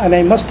funding, and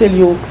I must tell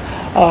you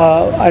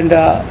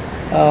that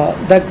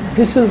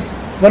this is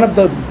one of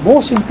the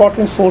most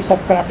important source of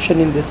corruption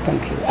in this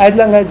country. As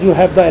long as you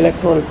have the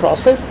electoral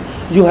process,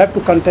 you have to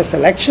contest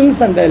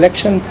elections, and the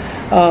election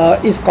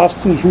is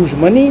costing huge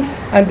money,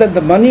 and then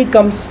the money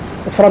comes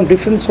from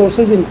different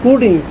sources,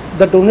 including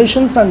the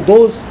donations and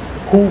those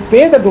who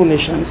pay the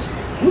donations.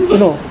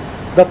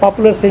 The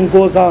popular saying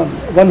goes on,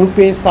 one who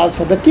pays calls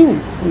for the tune.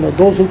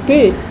 Those who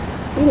pay,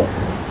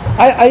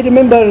 I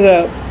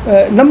remember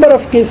a number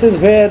of cases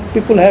where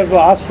people have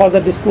asked for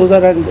the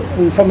disclosure and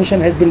information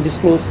has been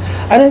disclosed,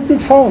 and it has been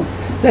found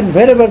that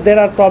wherever there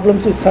are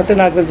problems with certain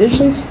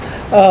organizations,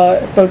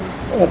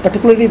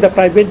 particularly the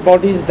private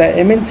bodies, the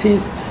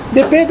MNCs,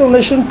 they pay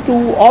donation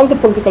to all the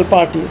political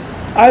parties,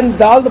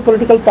 and all the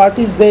political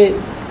parties, they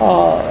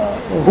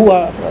who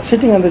are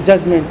sitting on the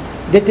judgment,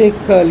 they take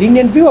a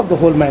lenient view of the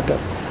whole matter.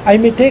 I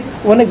may take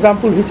one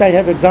example which I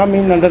have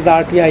examined under the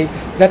RTI.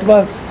 That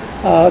was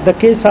the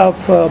case of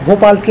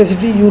Bhopal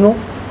tragedy.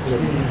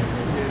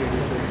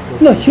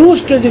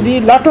 Huge tragedy.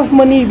 Lot of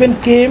money even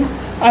came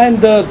and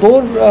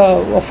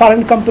those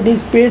foreign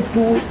companies paid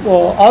to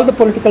all the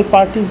political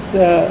parties,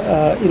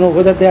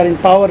 whether they are in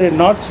power or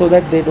not, so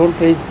that they don't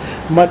raise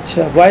much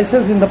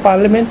voices in the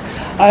parliament.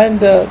 And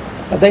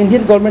the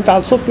Indian government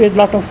also paid a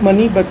lot of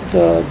money, but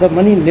the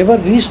money never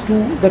reached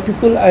to the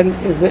people, and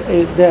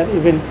they are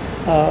even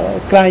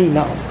crying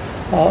now.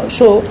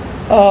 So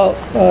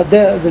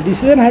the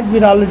decision had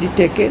been already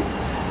taken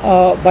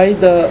by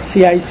the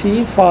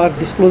CIC for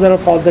disclosure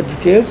of all the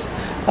details,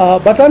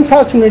 but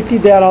unfortunately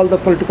they are all the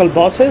political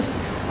bosses.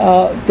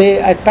 They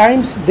at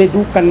times they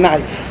do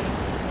connive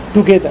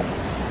together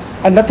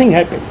and nothing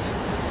happens.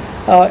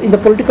 In the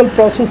political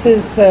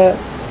processes,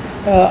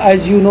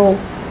 as you know,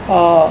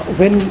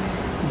 when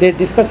they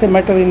discuss a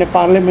matter in a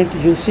parliament,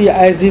 you see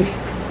as if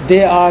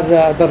they are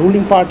the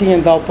ruling party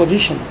and the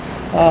opposition,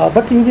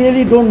 but you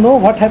really don't know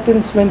what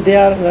happens when they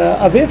are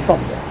away from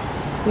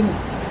them.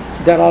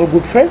 They are all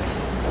good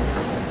friends.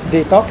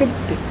 They talk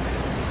about it.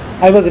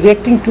 I was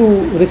reacting to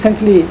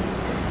recently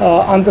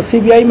on the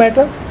CBI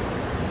matter.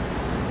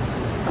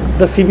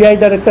 The CBI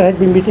director has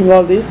been meeting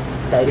all this.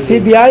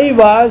 CBI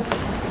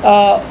was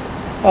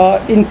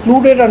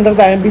included under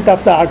the ambit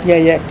of the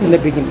RTI Act in the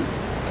beginning,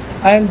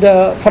 and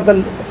for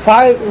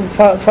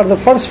the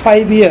first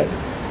 5 years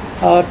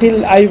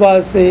till I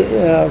was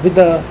with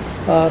the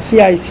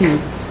CIC,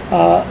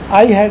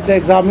 I had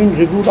examined,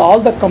 reviewed all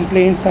the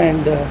complaints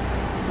and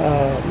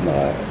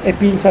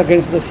appeals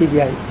against the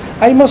CBI.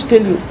 I must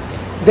tell you,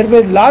 there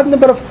were a large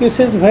number of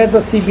cases where the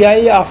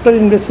CBI, after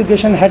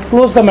investigation, had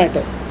closed the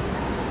matter.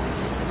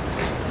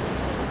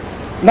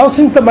 Now,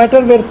 since the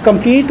matter were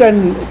complete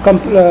and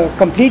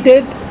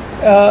completed,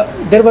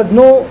 there was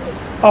no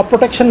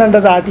protection under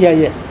the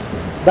RTI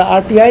Act. The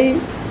RTI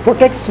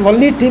protects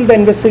only till the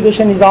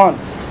investigation is on.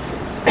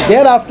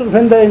 Thereafter,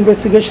 when the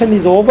investigation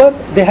is over,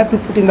 they have to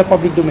put in the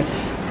public domain.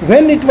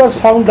 When it was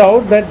found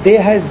out that they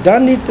had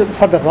done it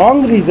for the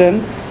wrong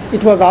reason,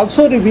 it was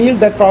also revealed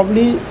that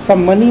probably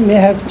some money may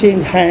have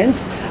changed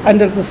hands,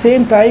 and at the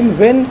same time,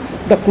 when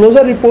the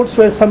closure reports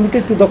were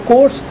submitted to the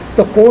courts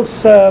pulled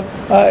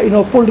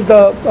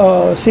the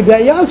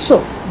CBI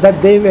also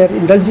that they were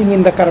indulging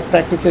in the corrupt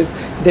practices.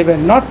 They were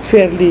not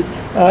fairly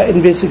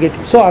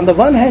investigated. So on the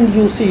one hand,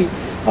 you see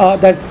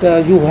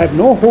that you have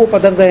no hope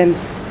other than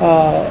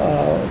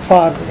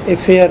for a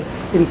fair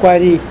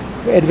inquiry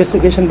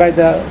investigation by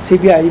the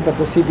CBI, but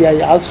the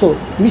CBI also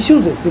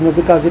misuses,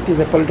 because it is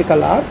a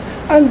political art,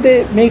 and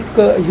they make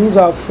use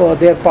of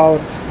their power,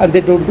 and they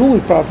don't do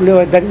it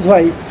properly. That is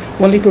why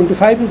only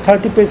 25 to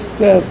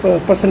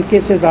 30%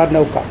 cases are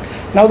now caught.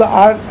 Now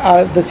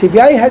the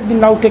CBI has been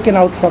now taken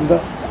out from the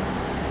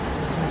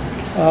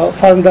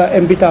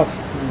ambit of.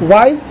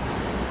 Why?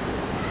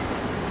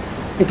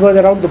 It was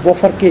around the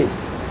Boffer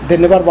case. They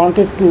never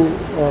wanted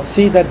to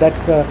see that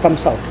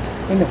comes out.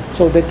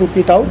 So they took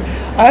it out,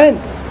 and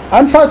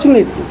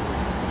unfortunately,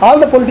 all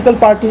the political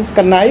parties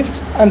connived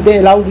and they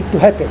allowed it to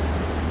happen.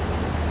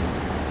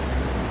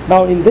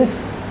 Now in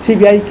this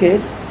CBI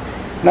case,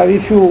 now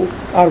if you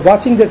are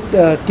watching the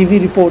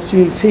TV reports,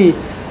 you will see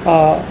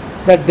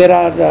that there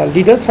are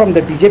leaders from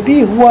the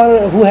BJP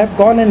who have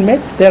gone and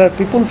met. There are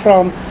people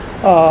from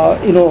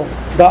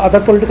the other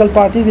political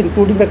parties,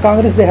 including the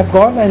Congress. They have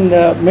gone and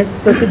met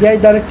the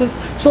CBI directors.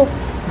 So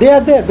they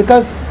are there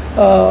because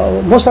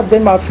most of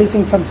them are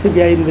facing some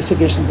CBI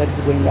investigation that is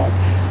going on.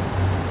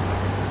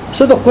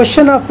 So the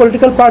question of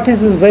political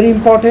parties is very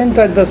important,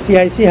 and the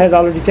CIC has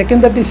already taken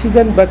the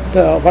decision, but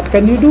what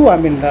can you do? I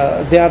mean,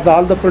 they are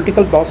all the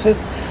political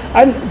bosses,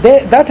 and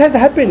that has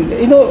happened.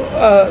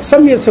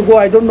 Some years ago,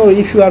 I don't know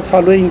if you are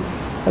following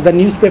the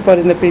newspaper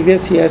in the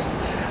previous years,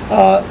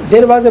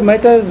 there was a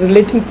matter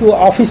relating to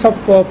Office of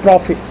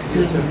Profit.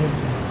 Yes,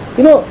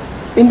 sir.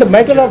 In the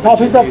matter of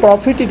Office of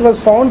Profit, it was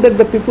found that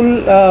the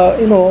people,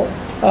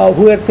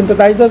 who were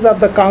sympathizers of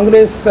the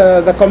Congress,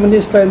 the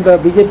Communists and the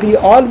BJP,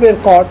 all were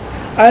caught,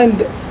 and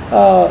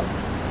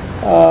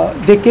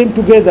they came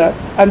together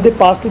and they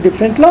passed a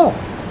different law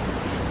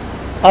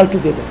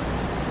altogether.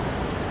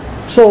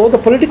 So the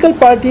political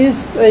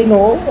parties, they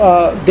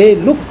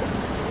look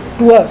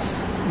to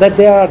us that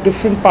they are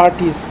different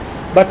parties,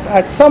 but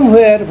at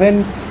somewhere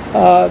when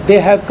they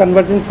have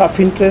convergence of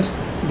interest,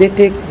 they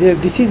take their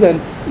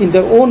decision in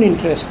their own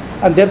interest,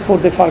 and therefore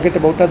they forget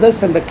about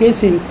others. And the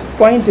case in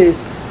point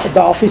is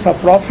the Office of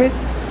Profit,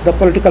 the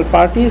political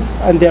parties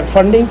and their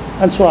funding,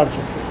 and so on and so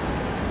forth.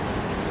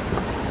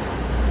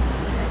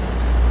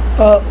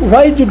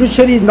 Why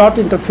judiciary is not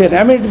interfering?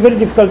 I mean, it's very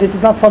difficult. It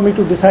is not for me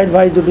to decide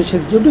why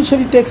judiciary.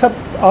 Judiciary takes up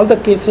all the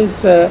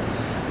cases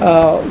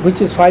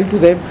which is filed to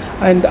them.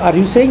 And are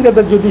you saying that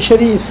the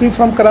judiciary is free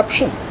from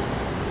corruption?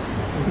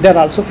 They are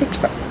also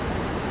fixed up.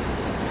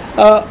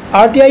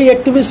 RTI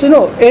activists,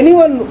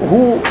 anyone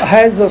who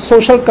has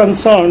social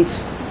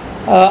concerns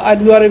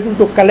and you are able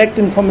to collect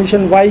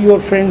information why your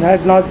friend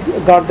has not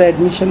got the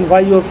admission, why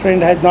your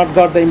friend has not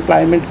got the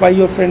employment, why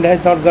your friend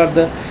has not got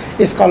the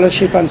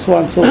scholarship, and so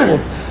on and so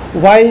forth.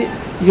 Why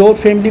your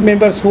family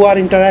members who are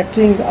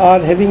interacting or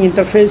having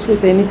interface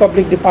with any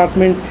public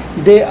department,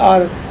 they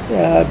are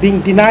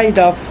being denied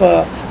of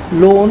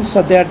loans,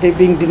 or they are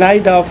being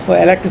denied of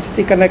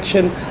electricity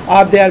connection,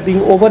 or they are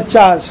being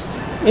overcharged,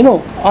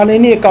 on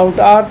any account,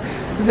 or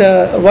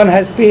one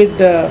has paid,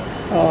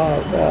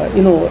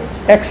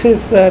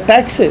 excess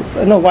taxes.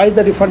 Why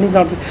the refund is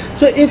not?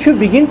 So if you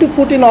begin to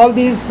put in all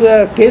these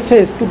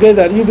cases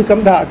together, you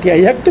become the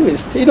RTI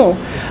activist.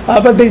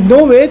 But there is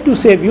no way to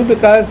save you,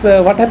 because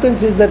what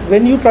happens is that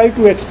when you try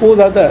to expose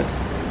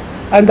others,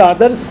 and the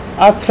others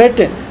are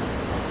threatened,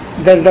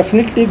 then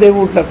definitely they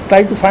would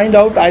try to find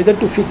out either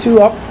to fix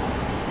you up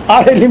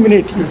or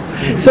eliminate you.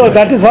 So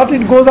that is what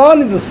it goes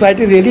on in the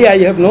society. Really, I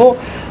have no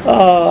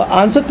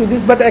answer to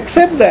this, but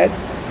except that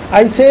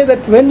I say that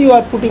when you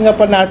are putting up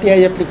an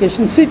RTI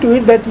application, see to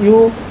it that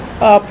you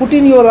put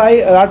in your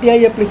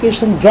RTI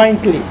application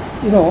jointly.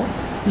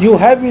 You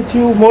have with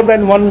you more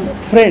than one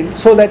friend,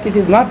 so that it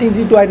is not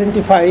easy to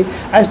identify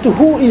as to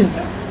who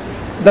is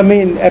the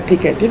main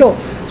applicant.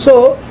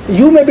 So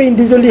you may be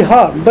individually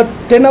harmed, but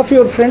 10 of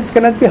your friends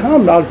cannot be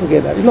harmed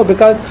altogether,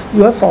 because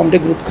you have formed a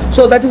group.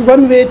 So that is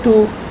one way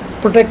to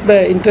protect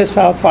the interests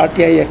of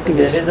RTI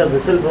activists. There is a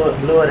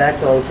whistleblower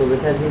act also,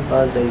 which has been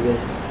passed, I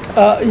guess.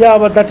 Yeah,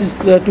 but that is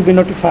to be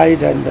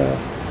notified, and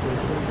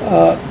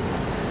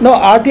no,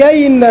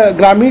 RTI in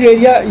ग्रामीण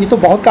area, ये तो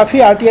बहुत काफ़ी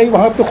RTI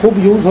वहाँ पे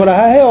खूब use हो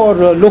रहा है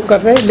और लोग कर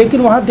रहे हैं,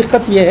 लेकिन वहाँ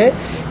दिक्कत ये है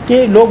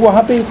कि लोग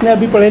वहाँ पे इतने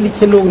अभी पढ़े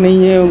लिखे लोग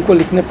नहीं हैं, उनको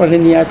लिखने पढ़ने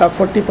नहीं आता.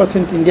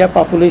 40% इंडिया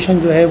पॉपुलेशन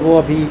जो है वो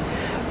अभी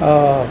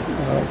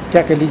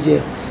क्या कह लीजिए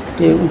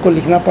कि उनको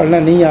लिखना पढ़ना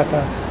नहीं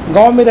आता.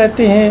 गांव में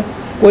रहते हैं,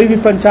 कोई भी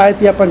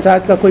पंचायत या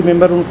पंचायत का कोई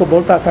मेंबर उनको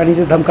बहुत आसानी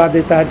से धमका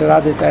देता है, डरा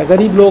देता है.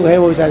 गरीब लोग हैं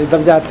वो बेचारे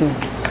दब जाते हैं.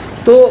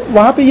 तो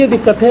वहाँ पे ये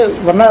दिक्कत है,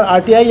 वरना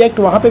RTI एक्ट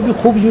वहाँ पे भी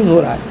खूब यूज़ हो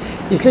रहा है,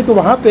 इसलिए कि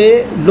वहाँ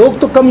पे लोग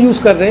तो कम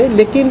यूज़ कर रहे हैं,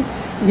 लेकिन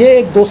ये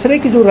एक दूसरे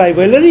की जो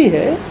राइवलरी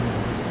है,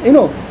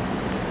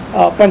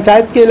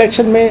 पंचायत के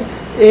इलेक्शन में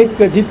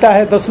एक जीतता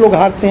है, 10 लोग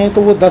हारते हैं,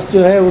 तो वो 10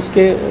 जो है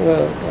उसके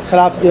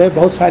खिलाफ जो है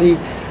बहुत सारी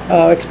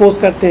एक्सपोज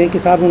करते हैं कि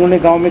साहब उन्होंने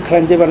गांव में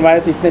खड़ंजे बनवाए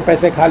तो इतने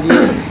पैसे खा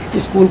लिए,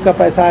 स्कूल का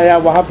पैसा आया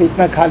वहाँ पे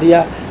इतना खा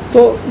लिया, तो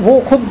वो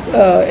खुद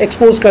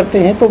एक्सपोज करते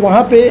हैं. तो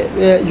वहाँ पे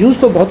यूज़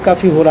तो बहुत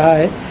काफ़ी हो रहा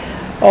है.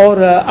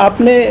 और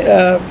आपने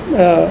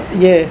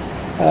ये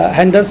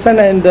हैंडरसन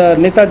एंड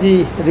नेताजी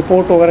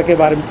रिपोर्ट वगैरह के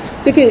बारे में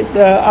देखिए,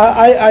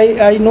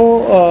 I know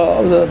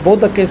both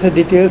the cases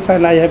details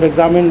and I have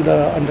examined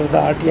under the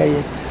RTI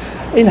act.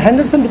 In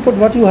Henderson report,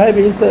 what you have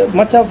is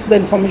much of the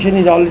information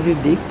is already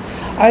leaked,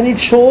 and it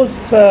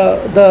shows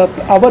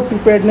our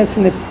preparedness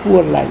in a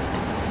poor light.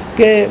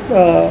 कि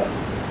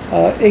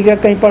एक जगह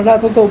कहीं पढ़ रहा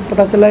था तो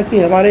पता चला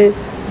कि हमारे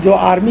जो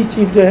आर्मी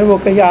चीफ जो है वो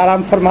कहीं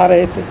आराम फरमा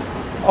रहे थे,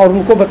 और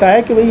उनको बताया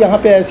कि भाई यहाँ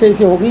पे ऐसे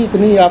ऐसे होगी,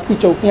 इतनी आपकी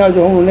चौकियाँ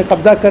जो हैं उन्होंने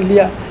कब्जा कर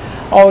लिया,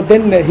 और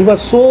then he was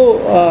so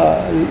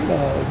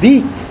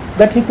weak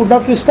that he could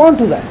not respond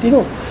to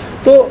that.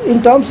 तो इन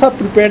टर्म्स ऑफ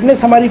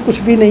प्रिपेयर्डनेस हमारी कुछ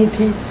भी नहीं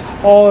थी,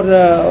 और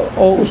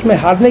उसमें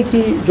हारने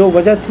की जो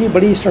वजह थी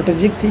बड़ी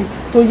स्ट्रेटेजिक थी.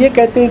 तो ये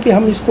कहते हैं कि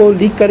हम इसको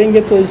लीक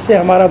करेंगे तो इससे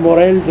हमारा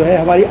मोरल जो है,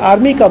 हमारी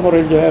आर्मी का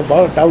मोरल जो है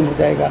बहुत डाउन हो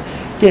जाएगा,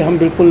 कि हम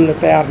बिल्कुल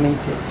तैयार नहीं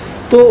थे.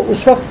 तो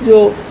उस वक्त जो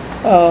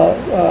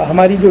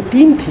हमारी जो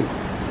टीम थी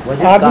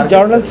आर्मी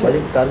जर्नल से,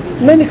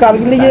 नहीं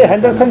कारगिल, ये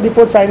हैंडरसन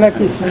रिपोर्ट चाइना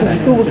की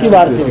 62 की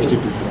बात है.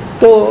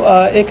 तो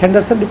एक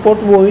हैंडरसन रिपोर्ट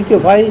वो हुई कि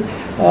भाई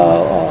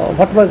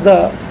what was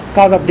the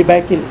cause of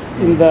debacle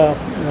in the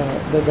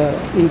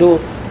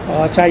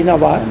Indo-China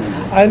war,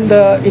 and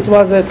it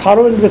was a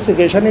thorough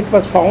investigation. It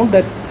was found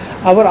that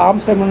our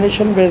arms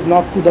ammunition was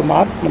not to the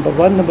mark, number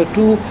one. Number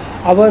two,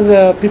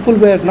 our people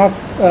were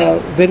not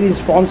very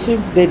responsive.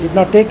 They did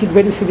not take it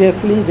very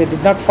seriously. They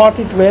did not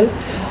fought it well.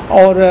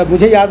 और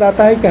मुझे याद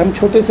आता है कि हम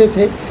छोटे से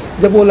थे,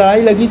 जब वो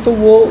लड़ाई लगी तो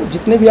वो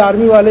जितने भी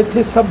आर्मी वाले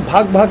थे सब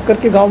भाग भाग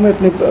करके गांव में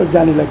अपने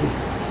जाने लगे.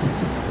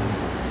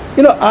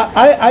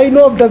 I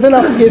know of dozen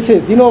of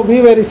cases. We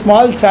were a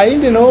small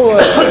child,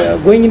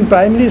 going in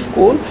primary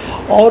school,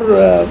 or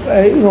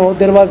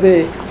there was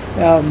a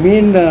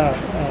main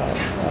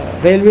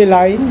railway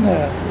line,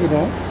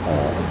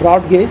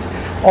 broad gauge,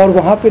 और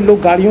वहाँ पे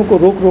लोग गाड़ियों को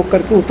रोक रोक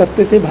करके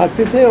उतरते थे,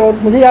 भागते थे, और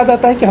मुझे याद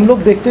आता है कि हम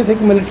लोग देखते थे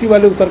कि मिलिट्री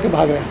वाले उतर के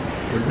भाग रहे हैं.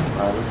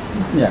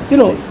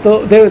 So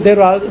there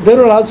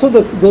were also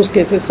those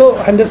cases. So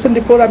Henderson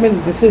report, I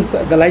mean, this is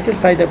the lighter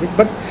side of it,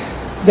 but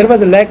there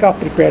was a lack of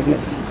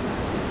preparedness.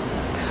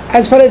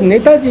 As far as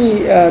Netaji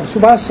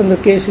Subhash Chandra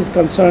case is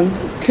concerned,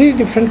 3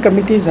 different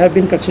committees have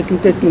been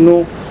constituted to know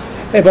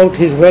about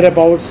his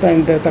whereabouts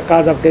and the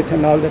cause of death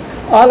and all that.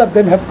 All of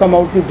them have come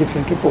out with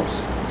different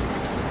reports.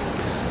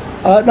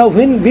 Now,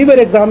 when we were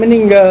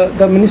examining,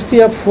 the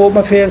Ministry of Home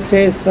Affairs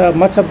says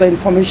much of the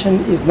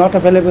information is not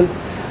available,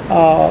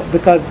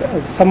 because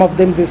some of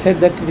them, they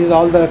said that it is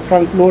all the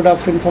trunk load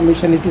of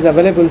information, it is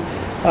available,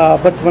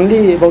 but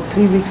only about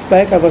 3 weeks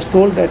back I was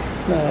told that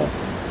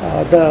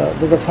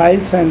the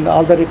files and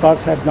all the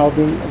records have now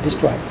been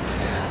destroyed.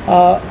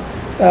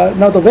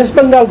 Now the West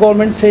Bengal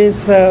government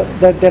says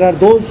that there are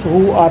those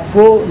who are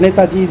pro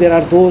Netaji, there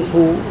are those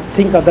who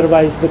think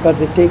otherwise because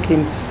they take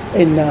him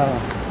in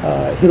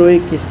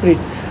heroic spirit,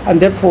 and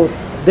therefore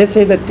they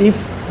say that if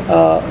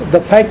the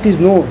fact is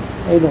known,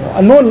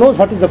 no one knows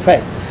what is the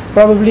fact,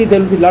 probably there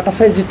will be a lot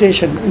of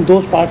agitation in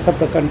those parts of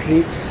the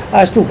country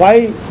as to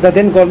why the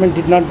then government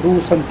did not do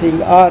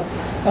something, or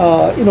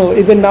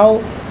even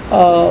now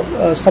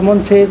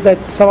someone says that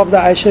some of the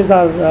ashes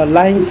are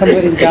lying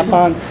somewhere in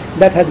Japan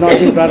that has not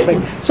been brought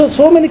back.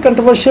 So many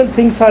controversial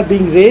things are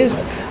being raised,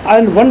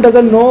 and one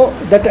doesn't know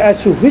that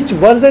as to which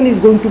version is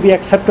going to be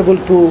acceptable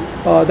to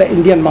the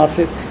Indian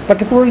masses,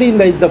 particularly in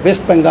the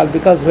West Bengal,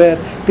 because where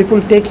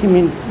people take him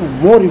in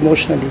more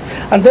emotionally,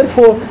 and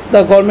therefore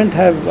the government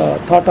have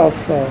thought of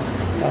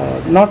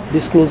not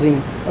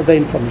disclosing the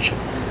information.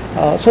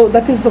 So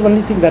that is the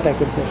only thing that I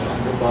can say.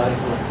 The bar,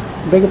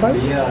 Beg your pardon?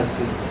 BARC.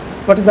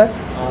 What is that?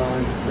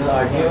 The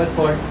RTI was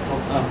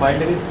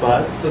filed against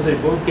BARC, so the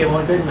report came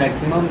out that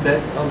maximum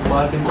deaths of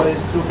BARC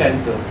employees through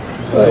cancer.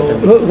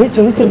 Which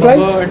implies?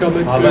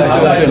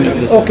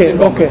 Okay.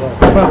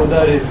 So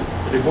the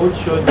report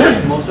showed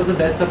that most of the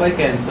deaths are by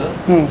cancer.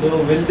 So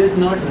will this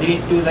not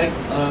lead to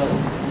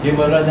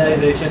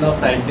demoralization of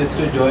scientists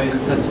to join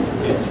such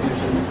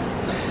institutions?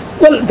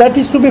 Well, that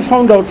is to be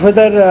found out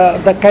whether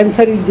the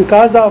cancer is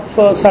because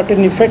of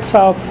certain effects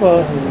of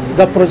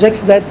the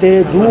projects that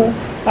they do.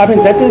 I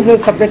mean, that is a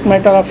subject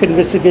matter of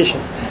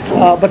investigation.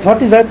 But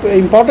what is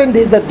important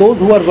is that those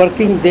who are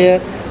working there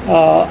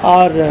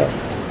are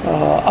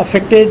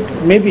affected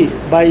maybe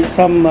by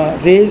some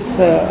rays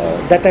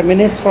that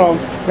emanates from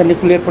the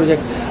nuclear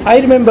project. I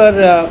remember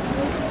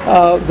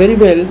very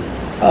well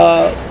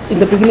in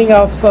the beginning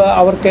of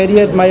our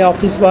career, my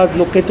office was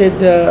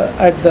located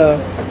at the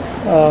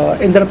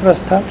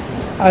Indraprastha,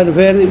 and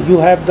where you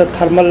have the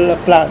thermal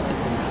plant.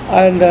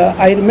 And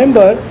I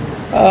remember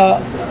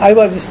I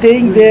was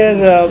staying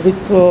there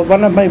with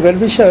one of my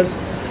well-wishers,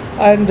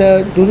 and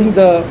during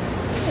the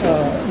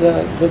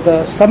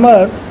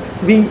summer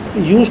we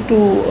used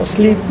to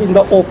sleep in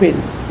the open,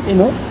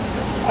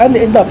 and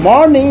in the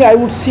morning I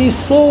would see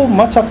so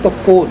much of the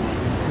coal,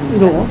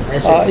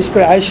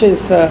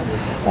 ashes,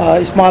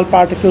 small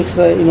particles,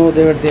 they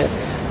were there.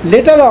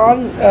 Later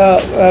on,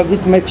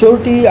 with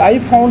maturity, I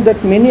found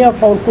that many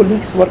of our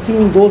colleagues working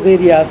in those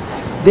areas,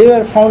 they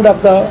were found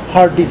of the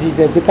heart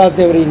diseases because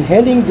they were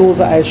inhaling those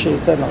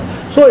ashes and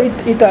all. So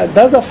it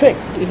does affect.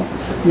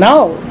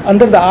 Now,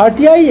 under the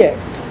RTI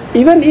Act,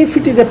 even if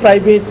it is a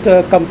private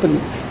company,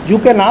 you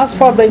can ask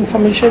for the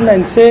information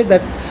and say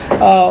that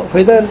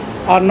whether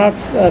or not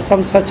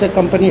some such a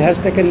company has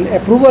taken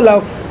approval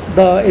of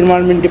the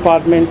environment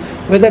department,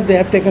 whether they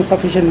have taken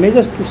sufficient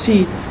measures to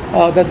see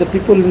that the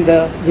people in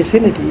the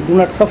vicinity do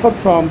not suffer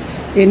from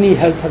any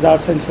health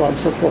hazards and so on and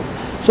so forth.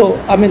 So,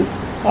 I mean,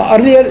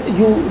 earlier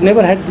you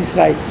never had this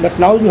right, but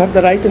now you have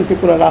the right, and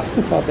people are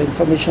asking for the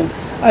information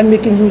and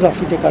making use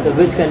of it. So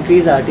which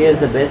country's RTI is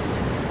the best?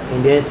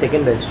 India is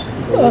second best.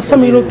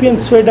 Some European,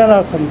 Sweden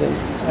or something.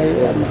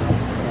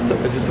 So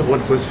just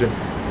one question.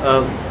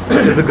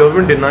 If the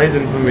government denies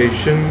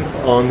information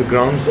on the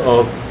grounds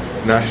of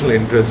national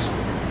interest,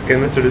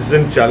 can a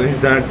citizen challenge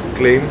that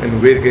claim,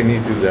 and where can he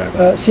do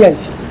that? CIC.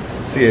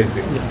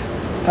 CIC.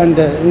 And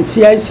in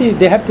CIC,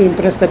 they have to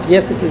impress that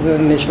yes, it is a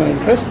national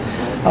interest,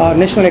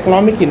 national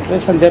economic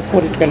interest, and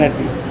therefore it cannot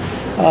be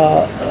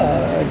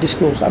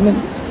disclosed. I mean,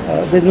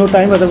 there's no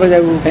time, otherwise I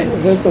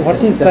would.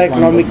 What is the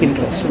economic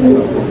interest? I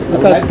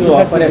would like to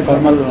offer a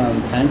formal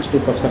thanks to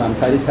Professor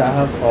Ansari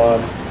Sahab for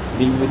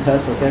being with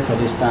us, for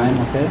this time,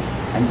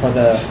 and for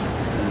the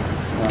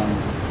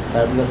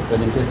fabulous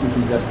presentation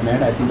he just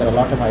made. I think there are a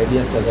lot of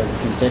ideas that we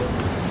can take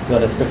to our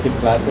respective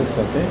classes,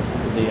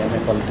 the MA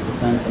Political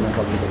Science, MA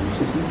Public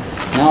Administration.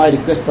 Now I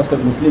request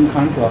Professor Muslim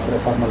Khan to offer a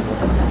formal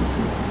vote of thanks.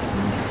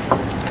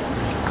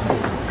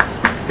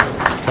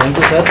 Thank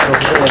you, sir,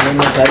 Professor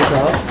Ansari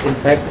Sahab. In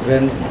fact,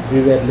 when we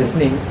were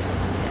listening,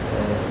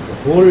 the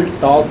whole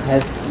talk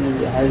has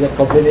a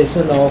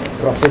combination of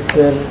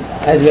professor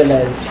as well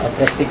as a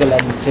practical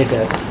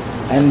administrator,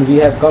 and we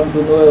have come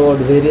to know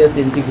about various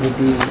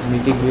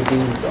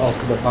nitty-gritties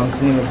of the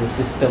functioning of the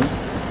system,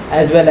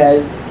 as well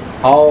as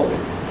how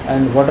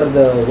and what are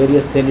the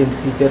various salient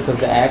features of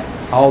the Act,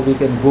 how we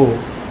can go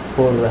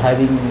for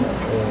having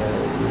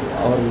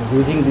or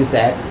using this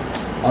Act.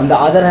 On the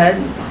other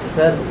hand,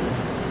 sir,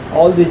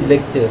 all these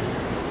lectures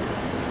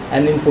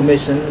and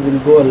information will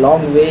go a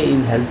long way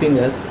in helping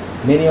us.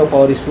 Many of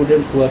our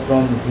students who are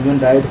from human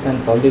rights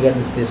and public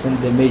administration,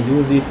 they may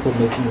use it for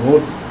making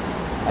notes,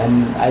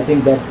 and I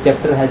think that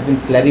chapter has been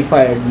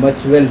clarified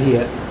much well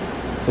here.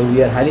 So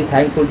we are highly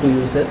thankful to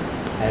you, sir,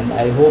 and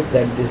I hope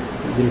that this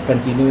will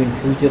continue in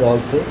future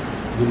also.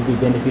 We will be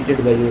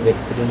benefited by your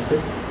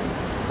experiences.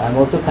 I am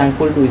also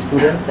thankful to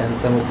students and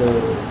some of the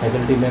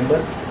faculty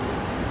members.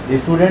 The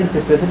students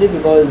especially,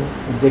 because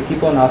they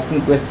keep on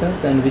asking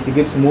questions, and which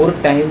gives more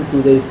time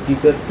to the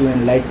speaker to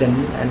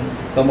enlighten and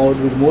come out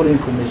with more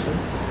information.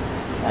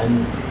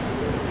 And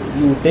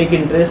you take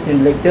interest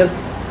in lectures,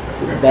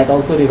 that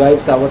also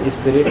revives our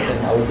spirit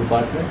and our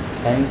department.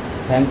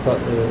 Thanks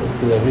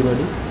to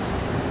everybody.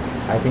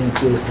 I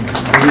think we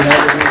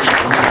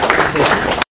have